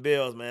motherfucking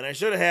Bills, man. They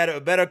should have had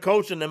a better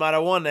coaching. They might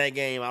have won that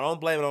game. I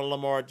don't blame it on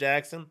Lamar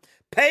Jackson.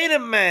 Pay the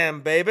man,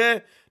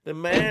 baby. The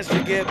man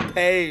should get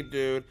paid,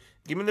 dude.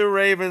 Give me the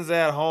Ravens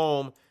at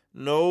home.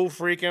 No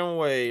freaking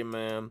way,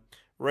 man.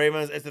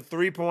 Ravens, it's a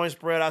 3-point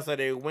spread. I said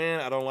they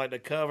win. I don't like the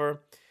cover.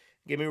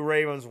 Give me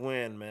Ravens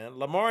win, man.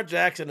 Lamar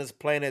Jackson is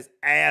playing his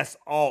ass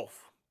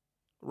off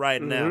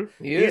right now.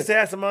 He's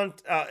had some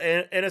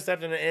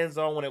interception in the end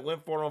zone when it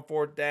went for it on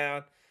fourth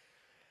down.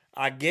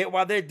 I get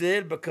why they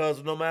did,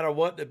 because no matter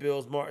what, the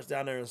Bills marched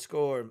down there and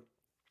scored.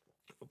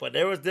 But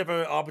there was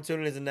different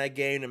opportunities in that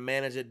game to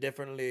manage it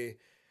differently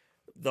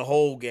the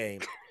whole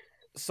game.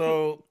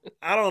 So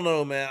I don't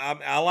know, man.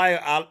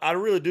 I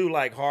really do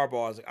like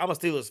Harbaugh. I'm a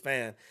Steelers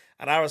fan,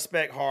 and I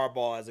respect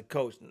Harbaugh as a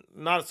coach.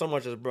 Not so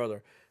much as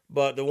brother,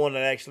 but the one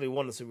that actually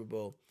won the Super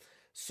Bowl.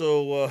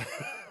 So,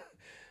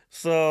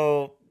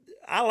 so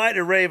I like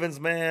the Ravens,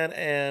 man,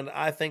 and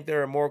I think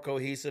they're a more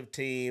cohesive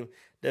team.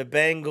 The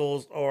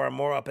Bengals are a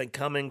more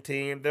up-and-coming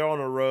team. They're on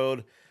the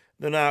road.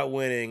 They're not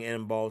winning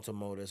in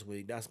Baltimore this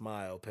week. That's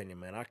my opinion,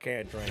 man. I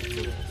can't drink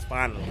to it.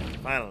 Finally,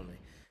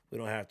 we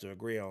don't have to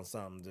agree on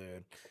something,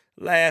 dude.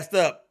 Last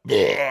up,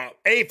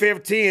 8:15,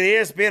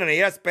 ESPN and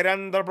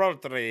ESPN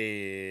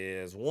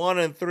Deportes.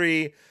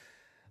 1-3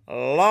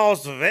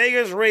 Las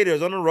Vegas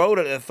Raiders on the road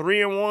at the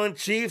 3-1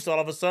 Chiefs. All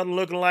of a sudden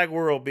looking like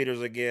world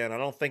beaters again. I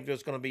don't think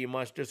there's going to be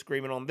much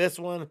disagreement on this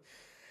one.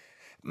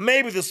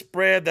 Maybe the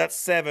spread, that's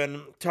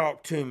 7.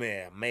 Talk to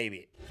me,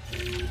 maybe.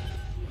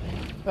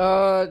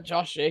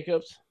 Josh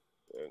Jacobs,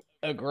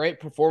 a great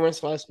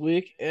performance last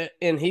week,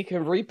 and he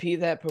can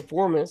repeat that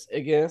performance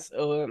against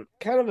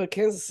kind of a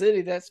Kansas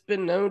City that's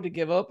been known to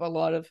give up a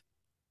lot of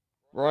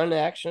run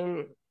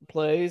action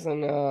plays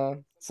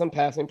and some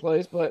passing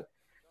plays. But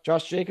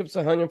Josh Jacobs,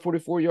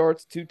 144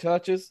 yards, 2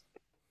 touches.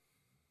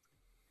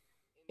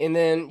 And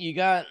then you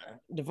got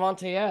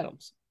Devontae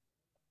Adams.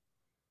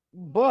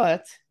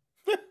 But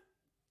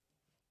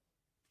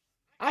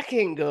I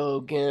can't go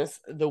against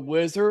the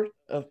wizard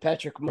of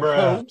Patrick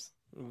Mahomes.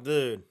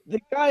 Dude. The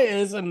guy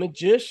is a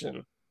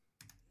magician.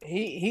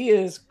 He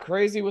is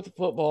crazy with the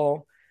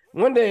football.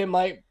 One day it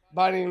might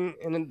bite him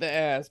in the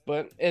ass,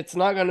 but it's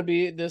not going to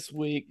be this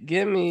week.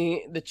 Give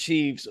me the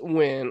Chiefs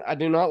win. I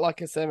do not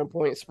like a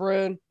 7-point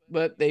spread,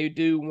 but they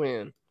do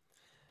win.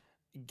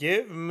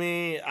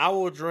 I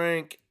will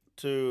drink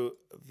to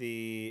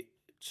the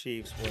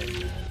Chiefs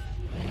win.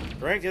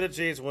 Drink to the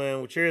Chiefs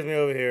win. Cheers me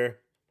over here.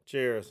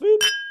 Cheers. Boop.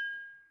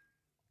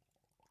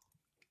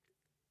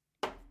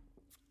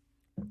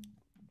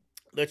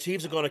 The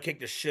Chiefs are going to kick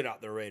the shit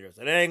out the Raiders.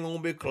 It ain't going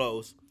to be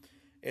close.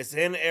 It's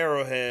in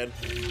Arrowhead.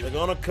 They're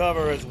going to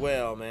cover as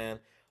well, man.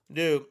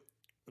 Dude,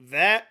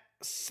 that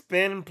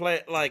spin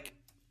play, like,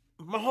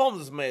 Mahomes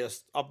has made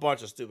a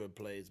bunch of stupid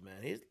plays,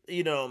 man. He's,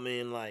 you know what I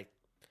mean? Like,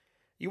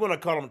 you want to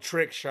call them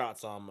trick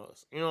shots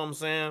almost. You know what I'm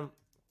saying?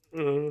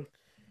 Mm-hmm.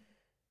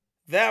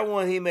 That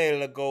one, he made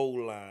it a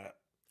goal line.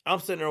 I'm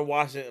sitting there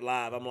watching it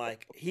live. I'm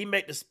like, he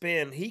make the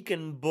spin. He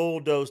can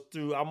bulldoze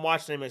through. I'm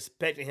watching him,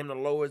 expecting him to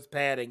lower his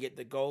pad and get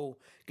the goal,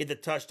 get the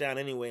touchdown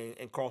anyway,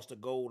 and cross the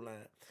goal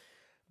line.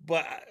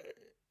 But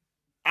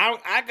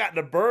I got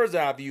the bird's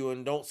eye view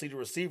and don't see the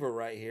receiver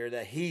right here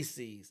that he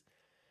sees.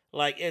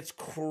 Like, it's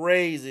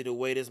crazy the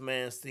way this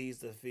man sees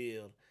the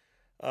field.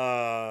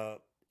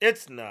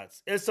 It's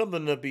nuts. It's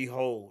something to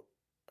behold.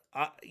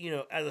 As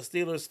a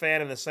Steelers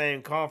fan in the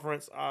same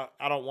conference,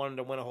 I don't want him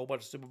to win a whole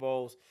bunch of Super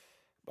Bowls,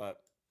 but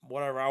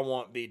whatever I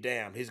want, be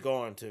damned. He's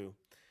going to.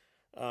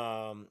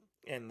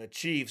 And the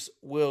Chiefs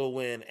will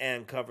win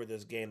and cover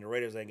this game. The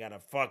Raiders ain't got a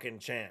fucking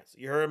chance.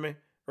 You heard me?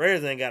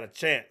 Raiders ain't got a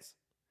chance.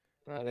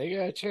 They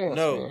got a chance.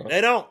 No, man.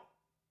 they don't.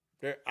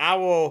 I'm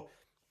going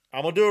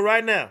to do it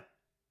right now.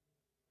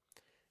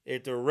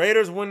 If the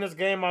Raiders win this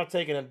game, I'll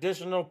take an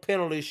additional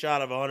penalty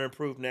shot of 100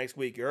 proof next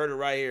week. You heard it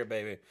right here,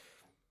 baby.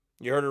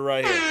 You heard it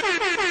right here.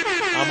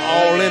 I'm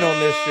all in on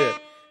this shit.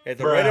 If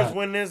the Raiders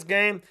win this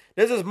game,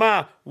 this is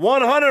my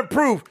 100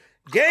 proof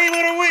game of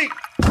the week.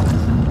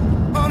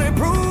 100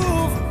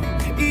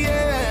 proof,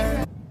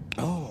 yeah.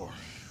 Oh,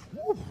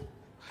 whew.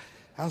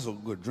 That's a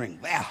good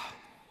drink. Wow.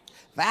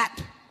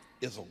 That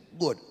is a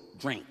good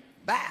drink.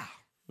 Wow.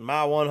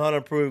 My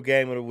 100 proof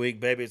game of the week,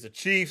 baby. It's the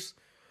Chiefs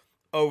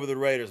over the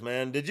Raiders,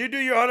 man. Did you do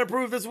your 100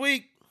 proof this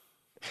week?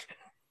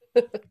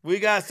 We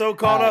got so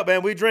caught up,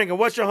 man. We drinking.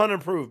 What's your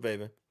 100 proof,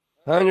 baby?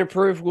 100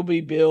 proof will be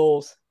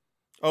Bills.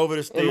 Over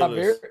the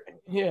Steelers.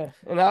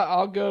 And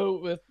I'll go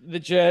with the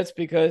Jets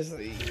because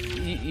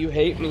you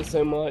hate me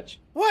so much.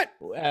 What?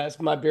 As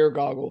my beer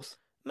goggles.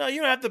 No,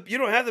 you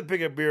don't have to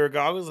pick up beer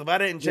goggles. If I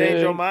didn't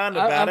change your mind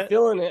about it.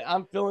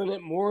 I'm feeling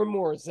it more and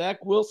more.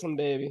 Zach Wilson,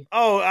 baby.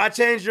 Oh, I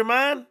changed your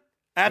mind?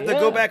 I have to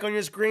go back on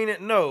your screen?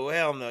 No,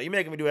 hell no. You're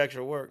making me do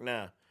extra work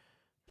now.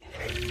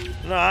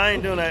 No, I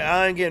ain't doing that.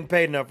 I ain't getting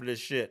paid enough for this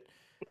shit.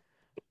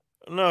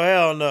 No,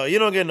 hell no. You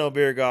don't get no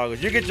beer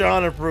goggles. You get your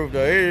 100 proof,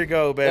 though. Here you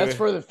go, baby. That's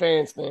for the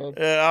fans, man. All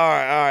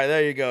right.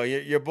 There you go.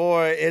 Your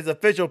boy, his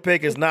official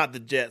pick is not the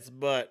Jets,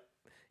 but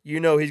you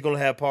know he's going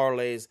to have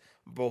parlays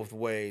both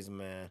ways,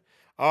 man.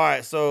 All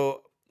right,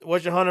 so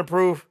what's your 100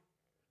 proof?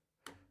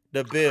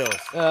 The Bills.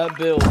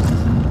 Bills.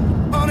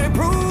 100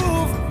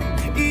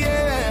 proof,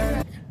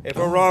 yeah. If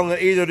we're wrong on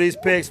either of these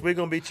picks, we're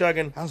going to be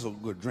chugging. That's a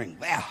good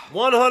drink. Wow.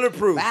 100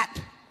 proof.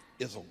 That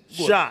is a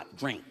good shot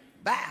drink.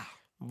 Wow.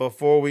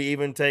 Before we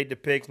even take the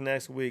picks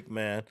next week,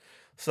 man.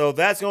 So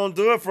that's going to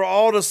do it for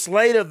all the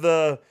slate of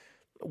the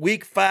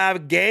Week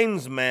 5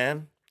 games,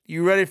 man.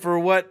 You ready for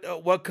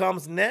what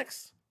comes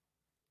next?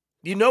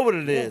 You know what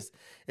it is.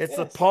 It's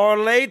a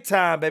parlay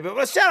time, baby.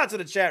 Well, shout out to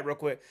the chat real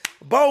quick.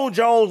 Bo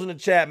Jones in the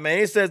chat, man.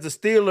 He says the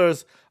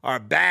Steelers are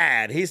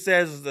bad. He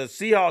says the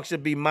Seahawks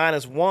should be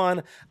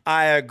 -1.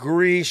 I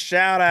agree.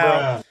 Shout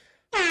out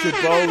to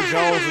Bo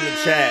Jones in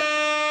the chat.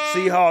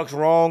 Seahawks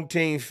wrong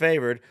team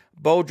favored.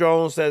 Bo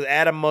Jones says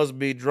Adam must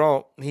be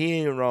drunk. He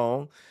ain't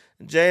wrong.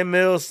 Jay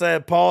Mills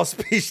said Paul's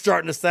speech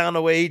starting to sound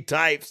the way he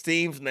types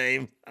team's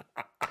name.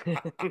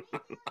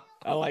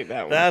 I like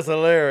that one. That's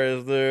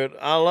hilarious, dude.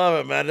 I love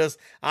it, man.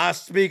 I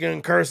speak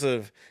in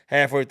cursive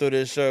halfway through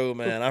this show,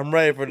 man. I'm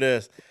ready for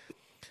this.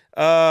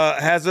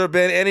 Has there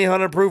been any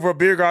 100 proof or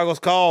beer goggles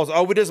calls?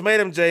 Oh, we just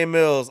made him Jay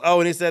Mills. Oh,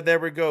 and he said, there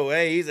we go.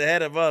 Hey, he's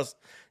ahead of us.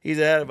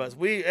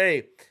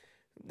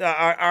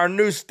 Our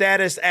new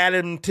status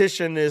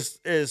adaptation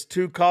is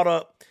too caught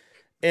up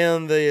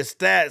in the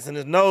stats and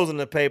his nose in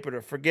the paper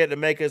to forget to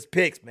make his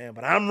picks, man.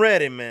 But I'm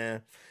ready,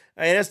 man.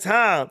 And it's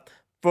time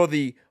for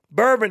the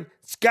bourbon,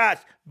 scotch,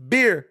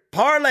 beer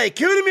parlay.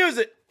 Cue the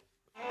music.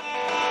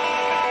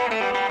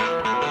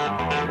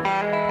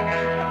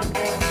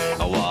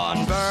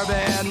 One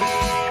bourbon,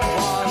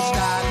 one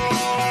scotch,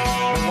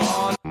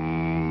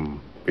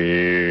 one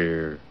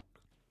Beer.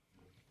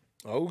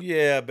 Oh,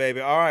 yeah, baby.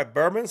 All right,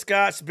 bourbon,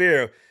 scotch,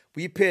 beer.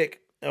 We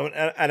pick,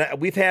 and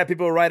we've had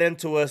people write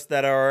into us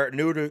that are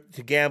new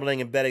to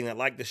gambling and betting that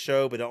like the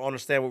show but don't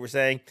understand what we're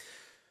saying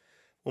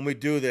when we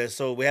do this.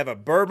 So we have a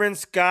bourbon,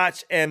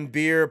 scotch, and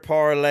beer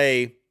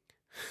parlay.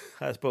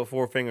 I just put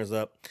 4 fingers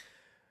up.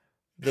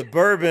 The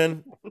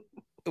bourbon,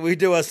 we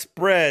do a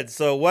spread.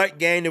 So what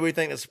game do we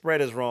think the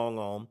spread is wrong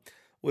on?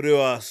 We do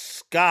a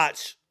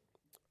scotch.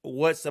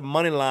 What's the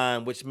money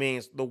line, which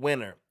means the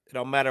winner. It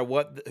don't matter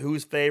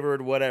who's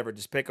favored, whatever.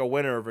 Just pick a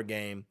winner of a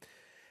game.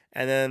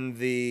 And then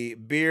the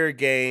beer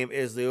game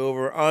is the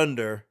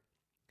over-under,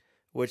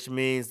 which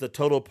means the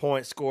total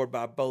points scored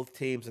by both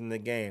teams in the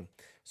game.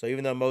 So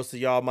even though most of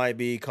y'all might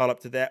be caught up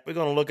to that, we're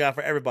going to look out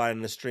for everybody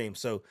in the stream.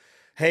 So,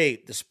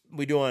 hey,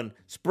 we're doing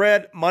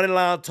spread, money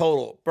line,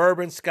 total,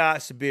 bourbon,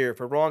 scotch, beer. If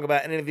we're wrong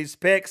about any of these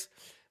picks,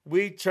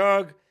 we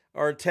chug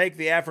or take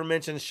the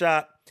aforementioned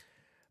shot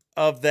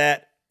of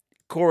that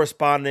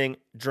corresponding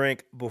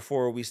drink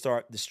before we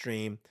start the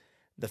stream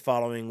the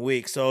following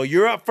week. So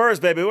you're up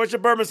first, baby. What's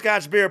your bourbon,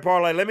 scotch, beer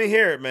parlay? Let me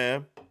hear it,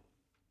 man.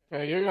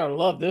 Hey, you're going to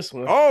love this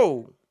one.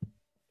 Oh.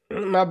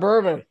 My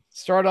bourbon.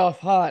 Start off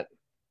hot.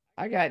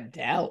 I got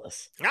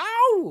Dallas.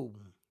 Oh.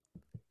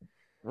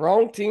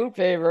 Wrong team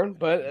favoring,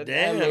 but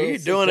Damn, I mean, you're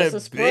it's doing just a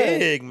it spread.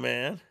 big,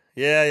 man.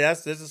 Yeah,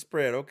 that's a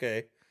spread.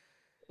 Okay.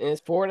 And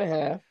it's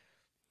 4.5.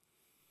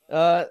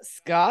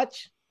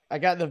 Scotch. I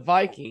got the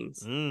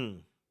Vikings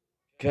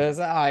because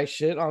I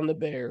shit on the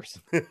Bears.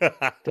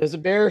 Does a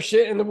bear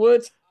shit in the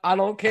woods? I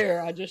don't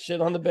care. I just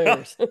shit on the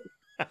Bears.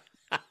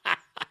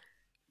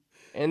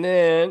 And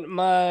then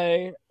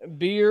my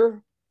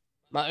beer,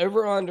 my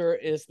over-under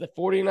is the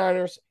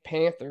 49ers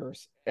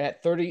Panthers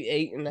at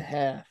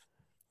 38.5.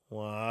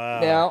 Wow.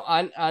 Now,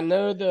 I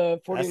know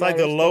the 49ers. That's like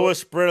the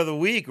lowest spread of the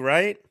week,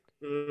 right?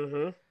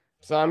 Mm-hmm.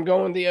 So I'm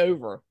going the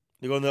over.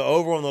 You're going the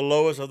over on the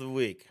lowest of the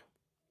week.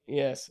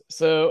 Yes.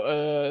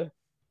 So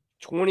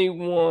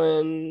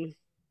 21-20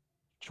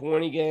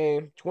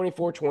 game,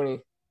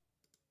 24-20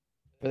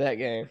 for that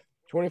game.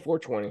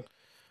 24-20.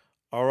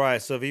 All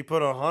right, so if you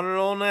put 100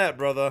 on that,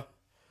 brother,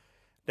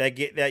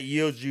 that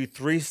yields you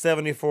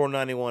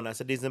 $374.91.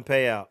 That's a decent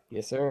payout.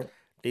 Yes, sir.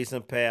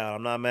 Decent payout.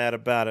 I'm not mad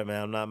about it,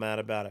 man. I'm not mad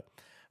about it.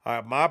 All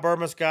right, my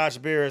bourbon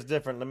scotch beer is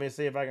different. Let me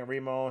see if I can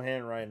read my own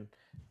handwriting.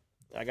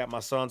 I got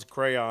my son's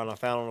crayon I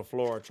found on the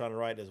floor trying to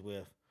write this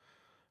with.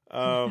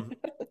 Oh,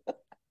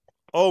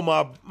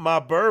 my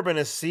bourbon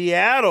is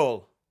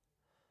Seattle.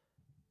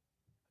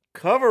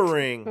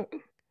 Covering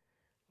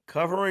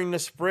the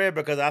spread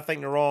because I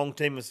think the wrong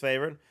team is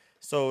favored.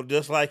 So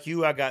just like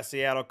you, I got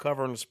Seattle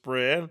covering the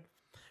spread.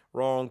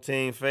 Wrong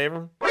team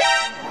favored.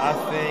 I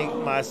think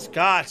my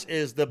scotch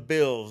is the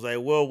Bills. They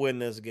will win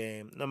this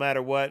game. No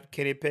matter what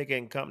Kenny Pickett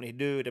and company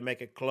do to make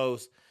it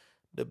close,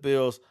 the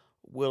Bills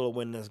will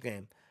win this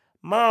game.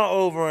 My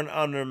over and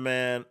under,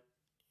 man,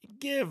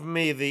 give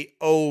me the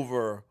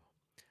over.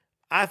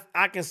 I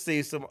can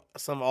see some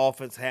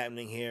offense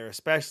happening here,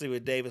 especially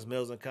with Davis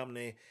Mills and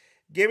company.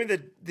 Give me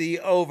the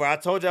over. I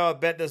told you I would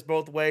bet this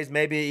both ways,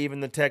 maybe even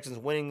the Texans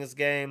winning this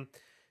game.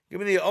 Give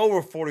me the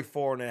over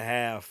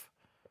 44.5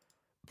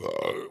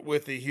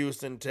 with the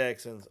Houston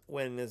Texans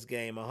winning this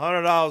game.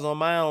 $100 on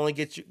mine only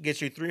gets you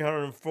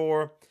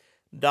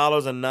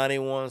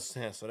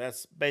 $304.91. So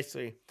that's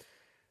basically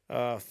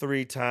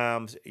 3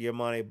 times your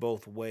money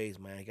both ways,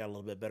 man. You got a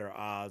little bit better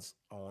odds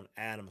on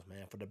Adams,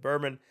 man. For the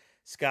bourbon,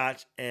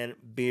 scotch, and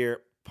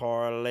beer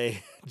parlay.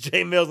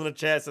 Jay Mills in the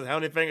chat says, how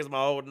many fingers am I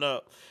holding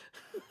up?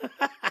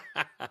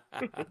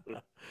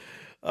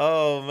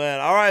 Oh,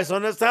 man. All right, so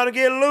it's time to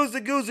get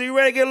loosey-goosey. You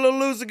ready to get a little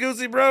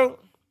loosey-goosey, bro?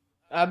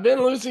 I've been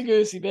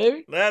loosey-goosey,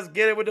 baby. Let's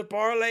get it with the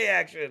parlay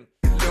action.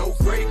 No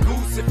gray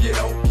goose if you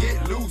don't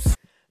get loose.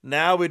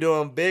 Now we're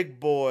doing big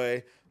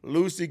boy,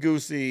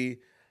 loosey-goosey,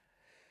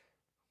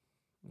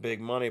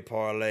 big money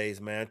parlays,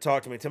 man.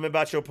 Talk to me. Tell me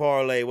about your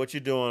parlay. What you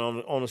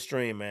doing on the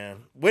stream, man?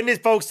 Win these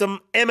folks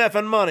some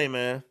MFing money,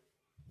 man.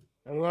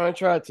 I'm going to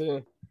try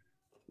to.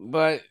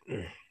 But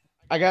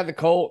I got the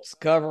Colts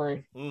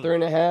covering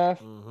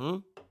 3.5. Mm-hmm.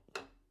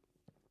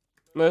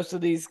 Most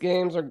of these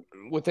games are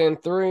within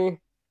 3.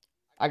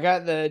 I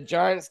got the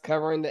Giants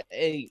covering the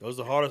 8. Those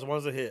are the hardest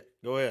ones to hit.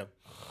 Go ahead.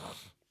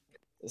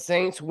 The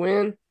Saints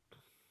win.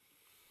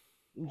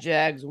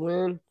 Jags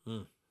win.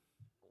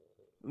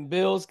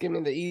 Bills give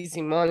me the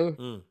easy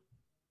money.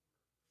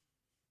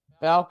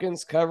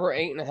 Falcons cover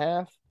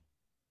 8.5.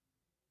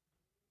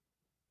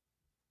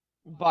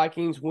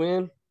 Vikings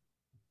win.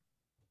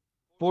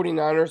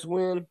 49ers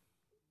win.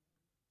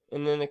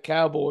 And then the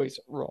Cowboys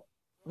roll.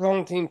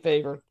 Wrong team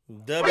favor.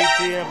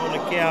 WTF on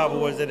the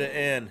Cowboys at the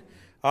end.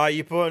 All right,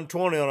 you putting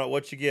 20 on it.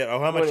 What you get? Oh,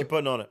 how much you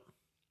putting on it?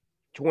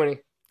 20.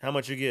 How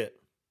much you get?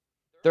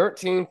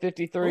 13,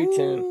 53,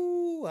 10.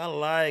 Ooh, I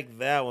like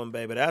that one,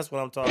 baby. That's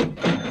what I'm talking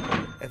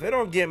about. If it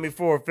don't get me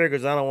 4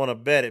 figures, I don't want to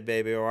bet it,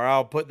 baby, or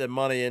I'll put the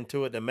money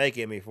into it to make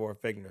it me 4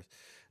 figures.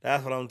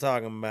 That's what I'm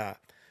talking about.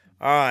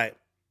 All right.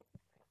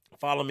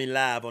 Follow me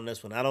live on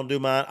this one. I don't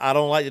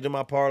like to do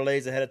my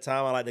parlays ahead of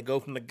time. I like to go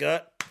from the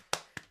gut.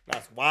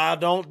 That's why I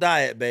don't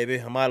diet,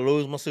 baby. I might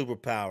lose my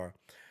superpower.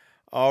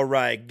 All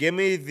right. Give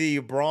me the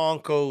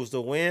Broncos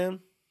to win.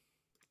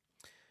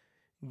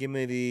 Give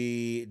me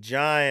the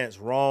Giants,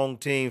 wrong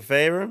team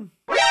favoring.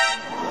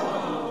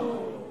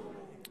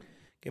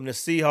 Give me the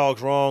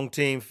Seahawks, wrong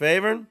team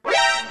favoring.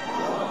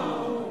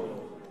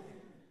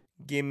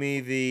 Give me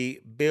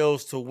the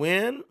Bills to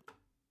win.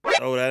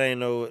 Oh, that ain't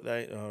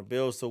no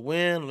Bills to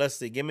win. Let's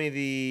see. Give me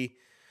the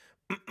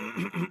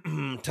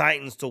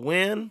Titans to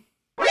win.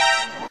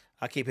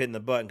 I keep hitting the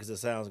button because it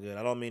sounds good.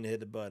 I don't mean to hit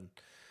the button.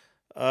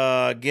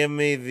 Give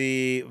me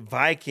the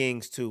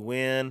Vikings to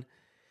win.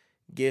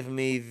 Give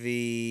me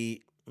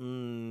the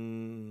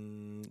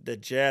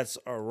Jets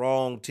are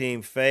wrong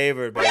team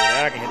favored, baby.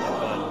 I can hit the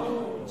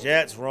button.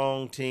 Jets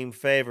wrong team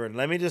favored.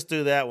 Let me just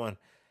do that one.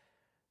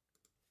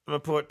 I'm gonna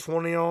put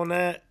 20 on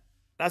that.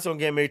 That's gonna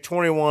get me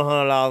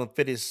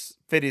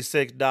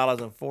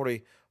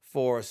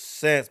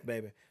 $2,156.44,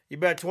 baby. You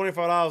bet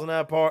 $25 on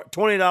that part.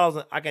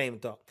 $20. I can't even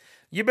talk.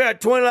 You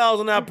bet $20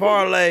 on that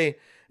parlay.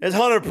 It's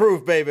 100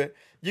 proof, baby.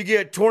 You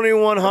get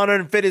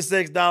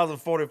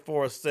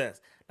 $2,156.44.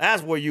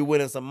 That's where you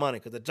winning some money,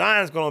 because the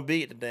Giants gonna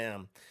beat the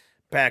damn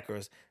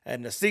Packers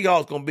and the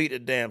Seahawks gonna beat the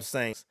damn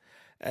Saints.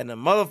 And the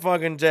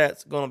motherfucking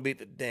Jets going to beat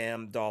the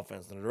damn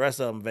Dolphins. And the rest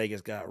of them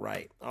Vegas got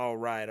right. All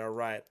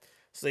right.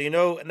 So,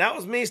 and that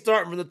was me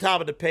starting from the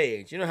top of the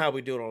page. You know how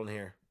we do it on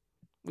here.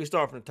 We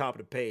start from the top of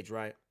the page,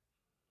 right?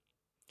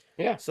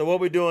 Yeah. So what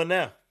we doing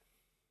now?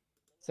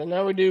 So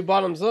now we do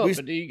bottoms up,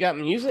 but do you got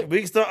music? We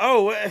can start.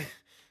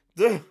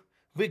 Dude,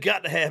 we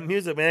got to have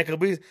music, man.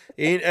 Cause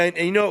and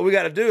you know what we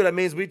got to do? That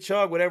means we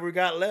chug whatever we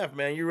got left,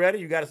 man. You ready?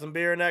 You got some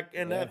beer in that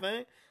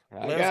thing?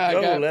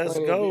 Let's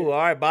go. All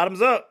right,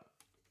 bottoms up.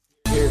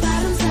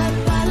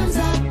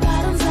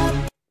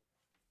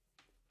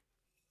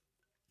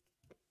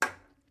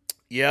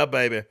 Yeah,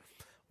 baby.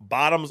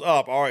 Bottoms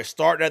up. All right,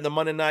 starting at the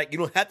Monday night. You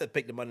don't have to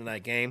pick the Monday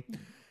night game,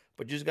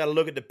 but you just got to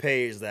look at the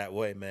page that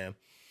way, man.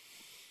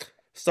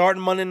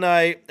 Starting Monday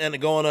night and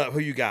going up, who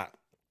you got?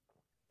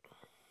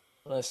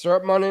 Let's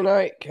start Monday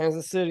night.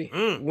 Kansas City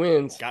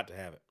wins. Got to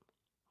have it.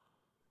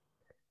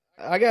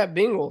 I got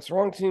Bengals.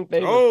 Wrong team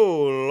favorite.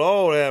 Oh,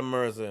 Lord have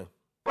mercy.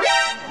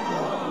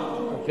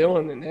 I'm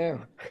feeling it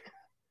now.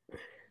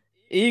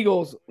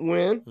 Eagles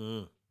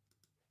win.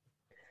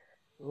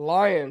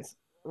 Lions.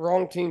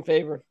 Wrong team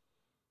favorite.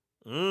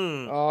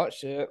 Oh,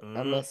 shit.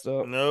 I messed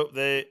up. Nope.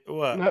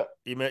 What? No.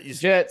 You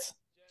Jets.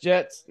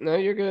 No,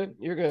 you're good.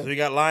 So you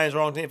got Lions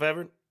wrong team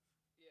favorite?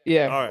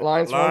 Yeah. All right.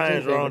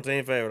 Lions wrong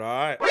team favorite.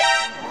 All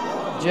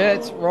right.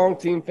 Jets wrong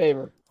team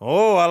favorite.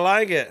 Oh, I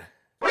like it.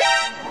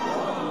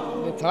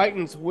 The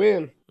Titans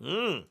win.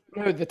 No,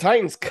 the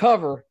Titans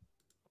cover.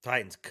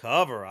 Titans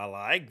cover. I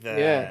like that.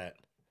 Yeah.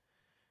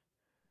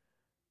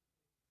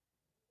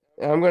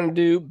 I'm going to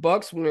do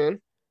Bucks win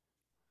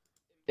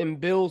and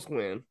Bills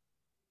win.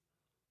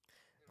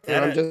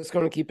 And I'm just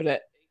going to keep it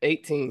at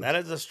 18. That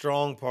is a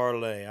strong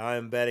parlay. I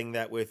am betting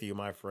that with you,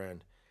 my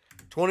friend.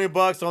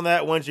 $20 on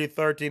that wins you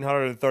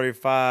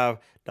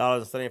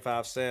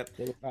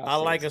 $1,335.75. I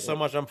like it so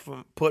much I'm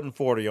putting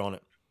 40 on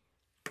it.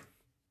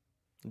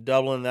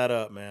 Doubling that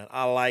up, man.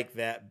 I like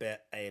that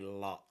bet a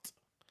lot.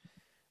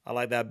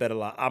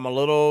 I'm a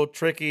little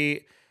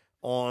tricky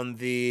on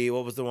the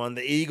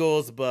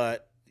Eagles,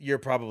 but you're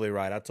probably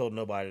right. I told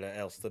nobody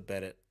else to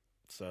bet it.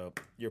 So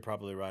you're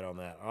probably right on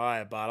that. All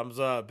right, bottoms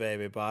up,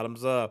 baby.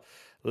 Bottoms up.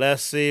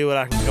 Let's see what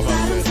I can come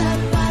up with.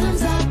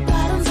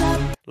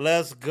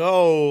 Let's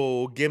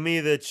go. Give me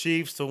the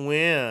Chiefs to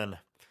win.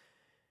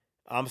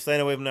 I'm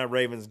staying away from that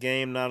Ravens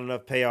game. Not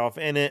enough payoff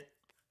in it.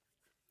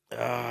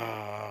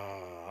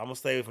 I'm going to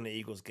stay away from the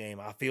Eagles game.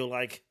 I feel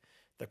like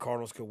the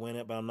Cardinals could win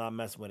it, but I'm not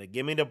messing with it.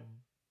 Give me the...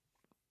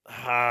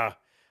 I'm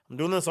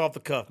doing this off the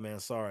cuff, man.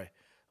 Sorry.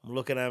 I'm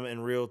looking at them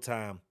in real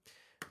time.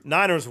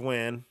 Niners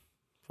win.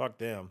 Fuck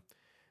them.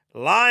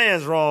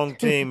 Lions wrong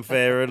team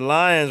favorite.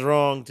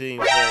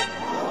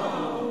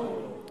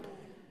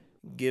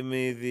 Give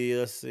me the,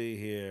 let's see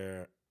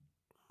here.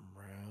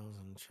 Browns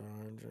and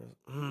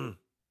Chargers.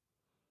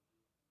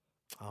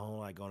 I don't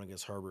like going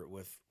against Herbert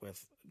with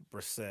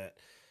Brissett.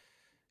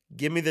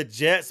 Give me the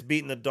Jets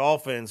beating the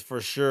Dolphins for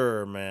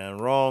sure, man.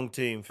 Wrong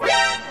team favorite.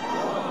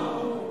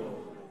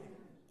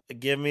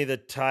 Give me the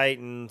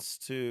Titans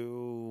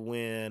to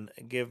win.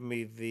 Give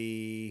me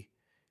the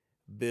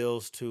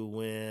Bills to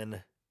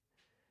win.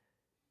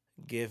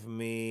 Give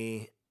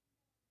me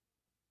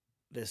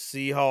the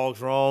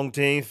Seahawks wrong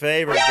team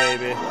favorite,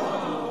 baby.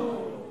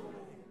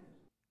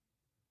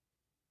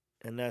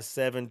 And that's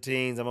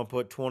 17s. I'm going to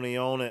put 20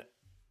 on it.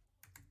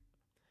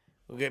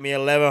 Will get me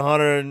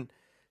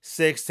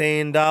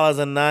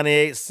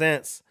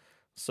 $1,116.98.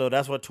 So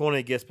that's what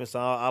 20 gets me. So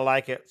I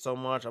like it so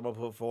much. I'm going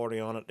to put 40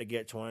 on it to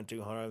get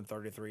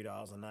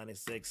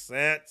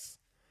 $2,233.96.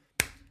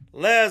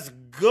 Let's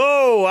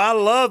go. I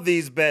love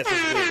these bets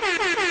this week.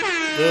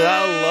 Dude,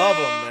 I love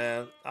them,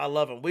 man. I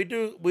love them. We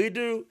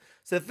do.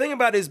 So the thing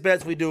about these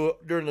bets we do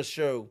during the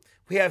show,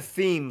 we have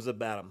themes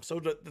about them. So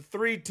the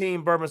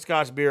 3-team bourbon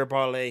scotch beer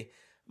parlay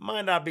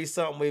might not be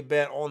something we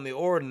bet on the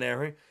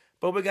ordinary,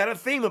 but we got a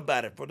theme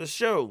about it for the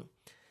show.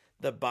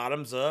 The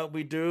bottoms up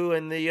we do,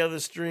 and the other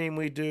stream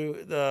we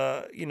do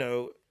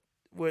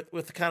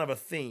with kind of a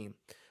theme.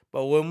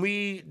 But when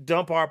we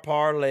dump our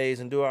parlays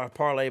and do our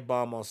parlay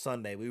bomb on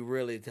Sunday, we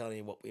really telling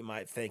you what we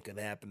might think could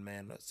happen,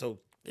 man. So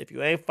if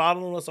you ain't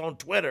following us on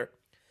Twitter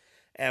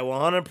at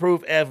 100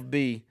 Proof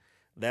FB,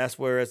 that's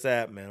where it's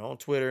at, man. On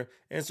Twitter,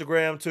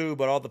 Instagram too,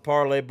 but all the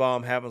parlay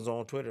bomb happens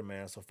on Twitter,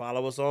 man. So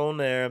follow us on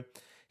there.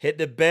 Hit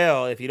the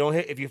bell. If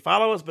you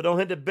follow us but don't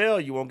hit the bell,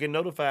 you won't get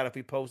notified if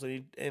we post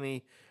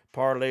any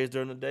parlays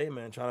during the day,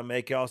 man. Trying to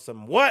make y'all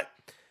some what?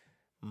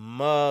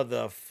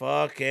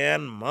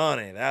 Motherfucking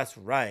money. That's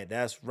right,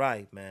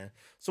 man.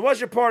 So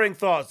what's your parting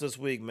thoughts this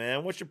week,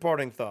 man? What's your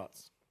parting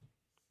thoughts?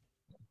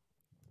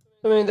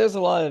 I mean, there's a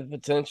lot of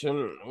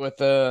attention with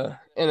the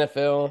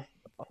NFL.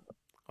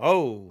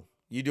 Oh,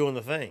 you doing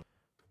the thing.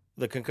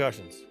 The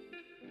concussions.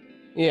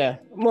 Yeah.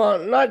 Well,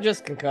 not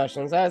just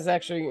concussions. Just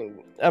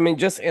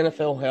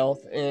NFL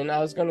health. And I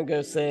was going to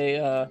go say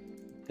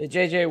the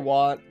J.J.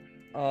 Watt,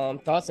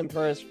 thoughts and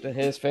prayers to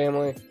his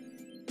family.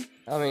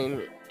 I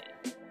mean,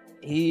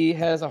 he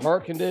has a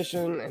heart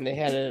condition, and they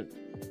had to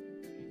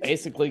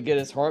basically get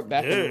his heart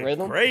back in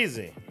rhythm.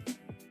 Crazy.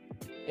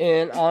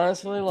 And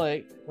honestly,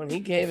 like, when he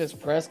gave his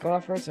press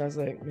conference, I was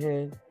like,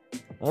 man,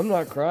 I'm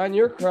not crying,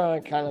 you're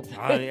crying kind of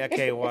thing. I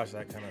can't watch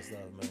that kind of stuff,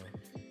 man.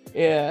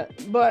 Yeah,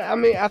 but I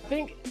mean, I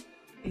think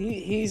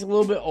he's a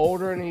little bit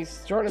older and he's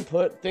starting to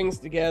put things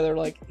together.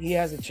 Like, he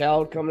has a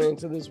child coming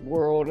into this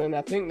world, and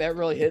I think that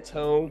really hits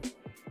home.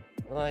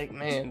 Like,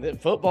 man, the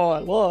football I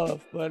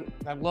love, but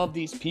I love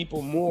these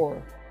people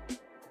more.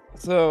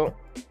 So,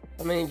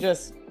 I mean,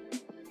 just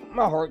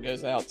my heart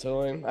goes out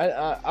to him.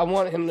 I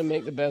want him to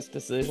make the best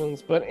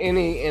decisions, but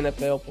any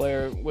NFL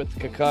player with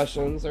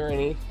concussions or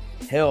any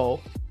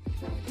health,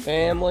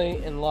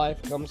 family and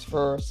life comes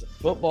first.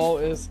 Football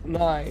is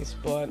nice,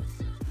 but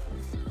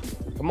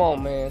come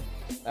on, man.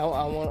 I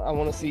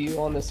want to see you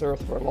on this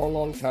earth for a long,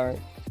 long time.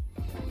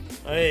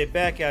 Hey,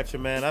 back at you,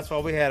 man. That's why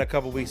we had a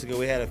couple weeks ago.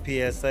 We had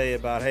a PSA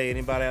about, hey,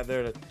 anybody out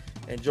there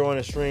enjoying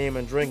the stream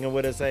and drinking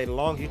with us, hey, as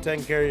long as you're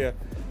taking care of your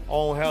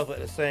own health at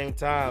the same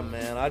time,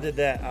 man. I did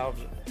that. I was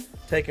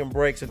taking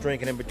breaks and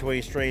drinking in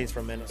between streams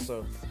for a minute.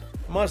 So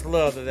much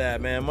love to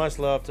that, man. Much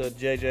love to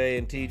JJ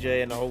and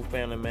TJ and the whole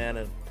family, man.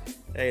 And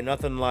hey,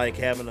 nothing like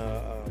having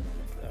a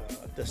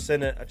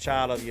descendant, a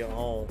child of your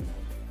own,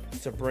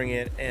 to bring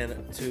it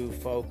into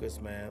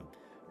focus, man.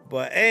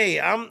 But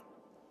hey,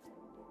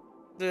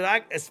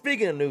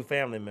 speaking of new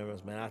family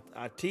members, man,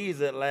 I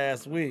teased it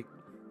last week.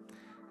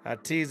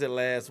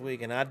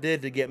 And I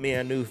did to get me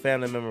a new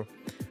family member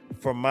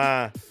for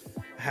my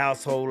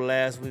household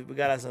last week. We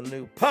got us a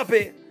new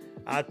puppy.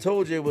 I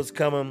told you it was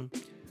coming.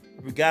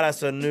 We got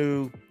us a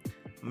new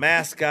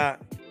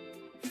mascot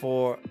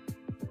for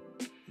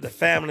the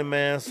family,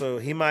 man. So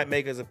he might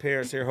make his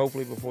appearance here,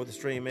 hopefully before the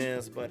stream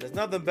ends. But there's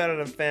nothing better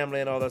than family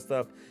and all that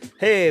stuff.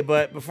 Hey,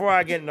 but before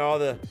I get into all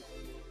the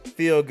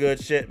feel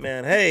good shit,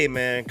 man. Hey,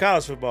 man,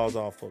 college football's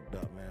all fucked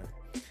up, man.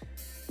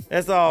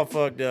 That's all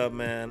fucked up,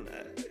 man.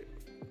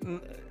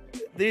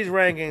 These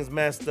rankings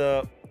messed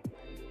up.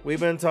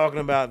 We've been talking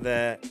about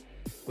that.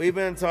 We've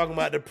been talking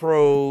about the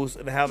pros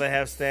and how they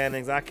have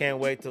standings. I can't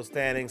wait till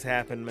standings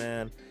happen,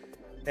 man.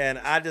 And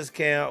I just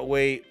can't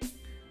wait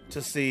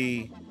to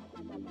see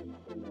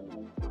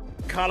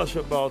college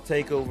football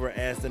take over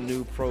as the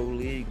new pro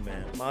league,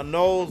 man. My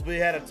Noles, we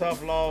had a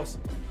tough loss.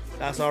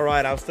 That's all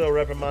right. I'm still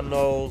repping my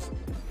Noles.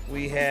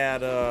 We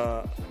had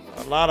a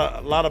lot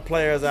of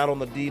players out on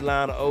the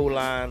D-line,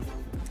 O-line,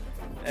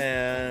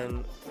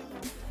 and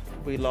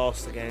we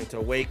lost the game to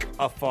Wake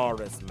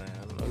Forest, man,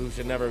 who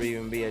should never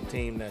even be a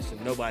team that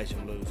nobody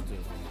should lose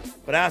to.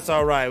 But that's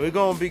all right. We're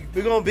gonna beat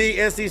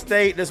NC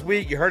State this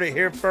week. You heard it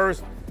here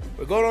first.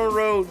 We're going on the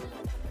road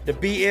to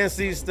beat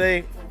NC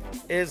State.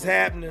 It's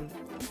happening.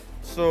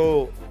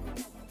 So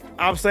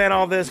I'm saying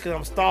all this because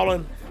I'm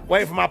stalling,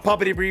 waiting for my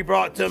puppy to be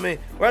brought to me.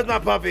 Where's my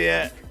puppy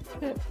at?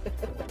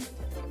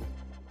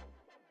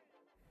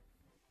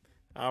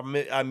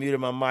 I muted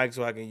my mic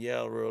so I can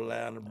yell real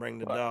loud and bring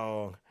the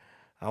dog.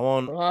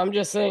 Well, I'm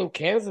just saying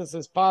Kansas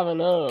is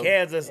 5-0.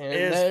 Kansas is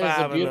 5-0. That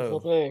is a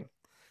beautiful thing.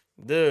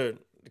 Dude,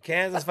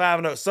 Kansas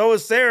 5-0. So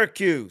is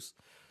Syracuse.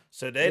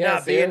 So they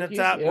not be in the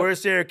top. Yep.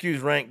 Where's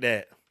Syracuse ranked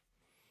at?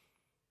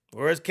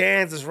 Where's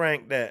Kansas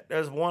ranked at?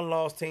 There's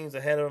one-loss teams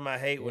ahead of them. I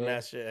hate when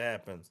that shit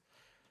happens.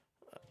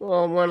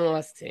 Well,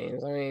 one-loss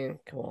teams. I mean,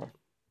 come on.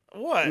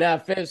 What? Now,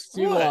 if there's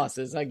two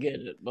losses, I get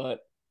it.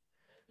 But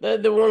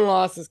the one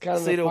loss is kind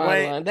of the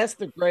fine line. That's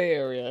the gray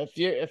area.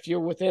 If you're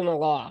within a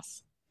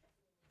loss.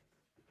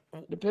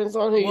 Depends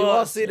on who you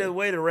lost to. The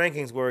way the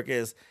rankings work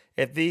is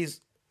if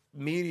these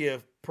media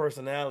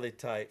personality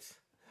types.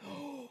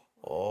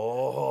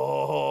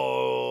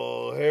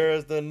 Oh,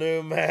 here's the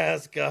new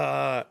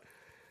mascot.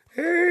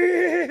 Here he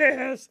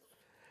is.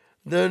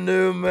 The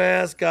new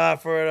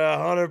mascot for the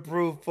 100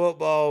 Proof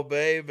Football,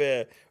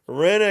 baby.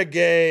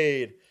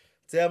 Renegade.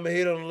 Tell me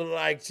he don't look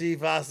like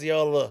Chief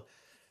Osceola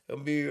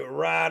and be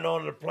riding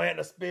on the plant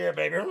of spear,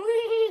 baby.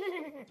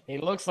 He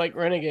looks like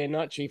Renegade,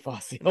 not Chief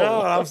Osceola.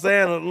 No, I'm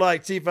saying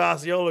like Chief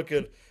Osceola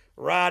could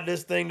ride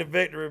this thing to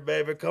victory,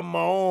 baby. Come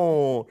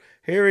on.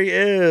 Here he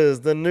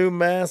is, the new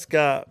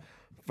mascot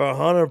for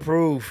 100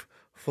 Proof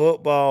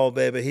Football,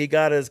 baby. He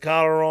got his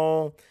collar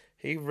on.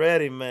 He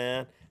ready,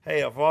 man.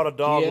 Hey, if all the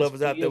dog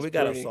lovers out there, we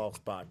got a soft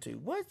spot, too.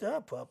 What's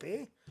up,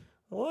 puppy?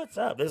 What's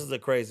up? This is a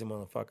crazy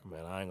motherfucker,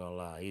 man. I ain't gonna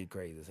lie. He's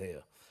crazy as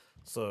hell.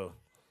 So,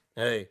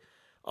 hey,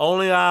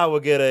 only I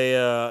would get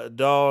a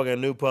dog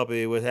and new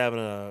puppy with having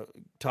a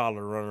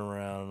toddler running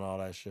around and all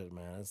that shit,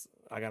 man.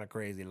 I got a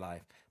crazy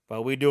life.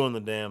 But we doing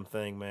the damn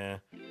thing, man.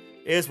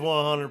 It's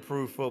 100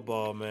 Proof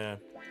Football, man.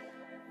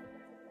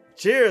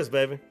 Cheers,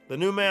 baby. The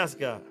new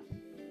mascot.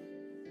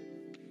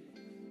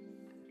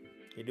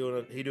 He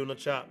doing a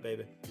chop,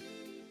 baby.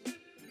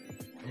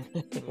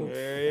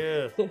 There he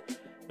is.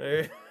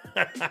 There.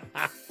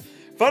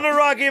 From the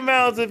Rocky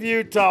Mountains of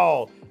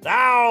Utah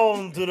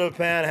down to the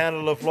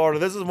panhandle of Florida.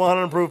 This is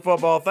 100 Proof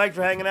Football. Thanks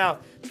for hanging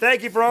out.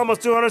 Thank you for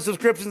almost 200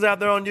 subscriptions out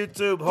there on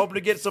YouTube. Hoping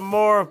to get some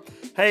more.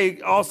 Hey,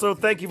 also,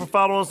 thank you for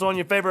following us on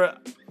your favorite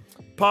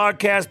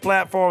podcast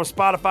platforms,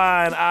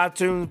 Spotify and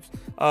iTunes,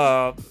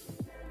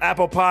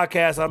 Apple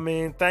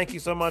Podcasts. Thank you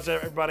so much,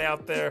 everybody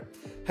out there.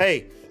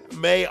 Hey,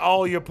 May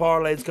all your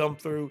parlays come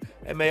through,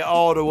 and may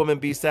all the women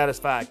be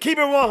satisfied. Keep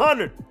it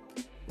 100.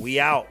 We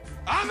out.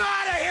 I'm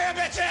out of here,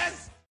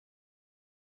 bitches!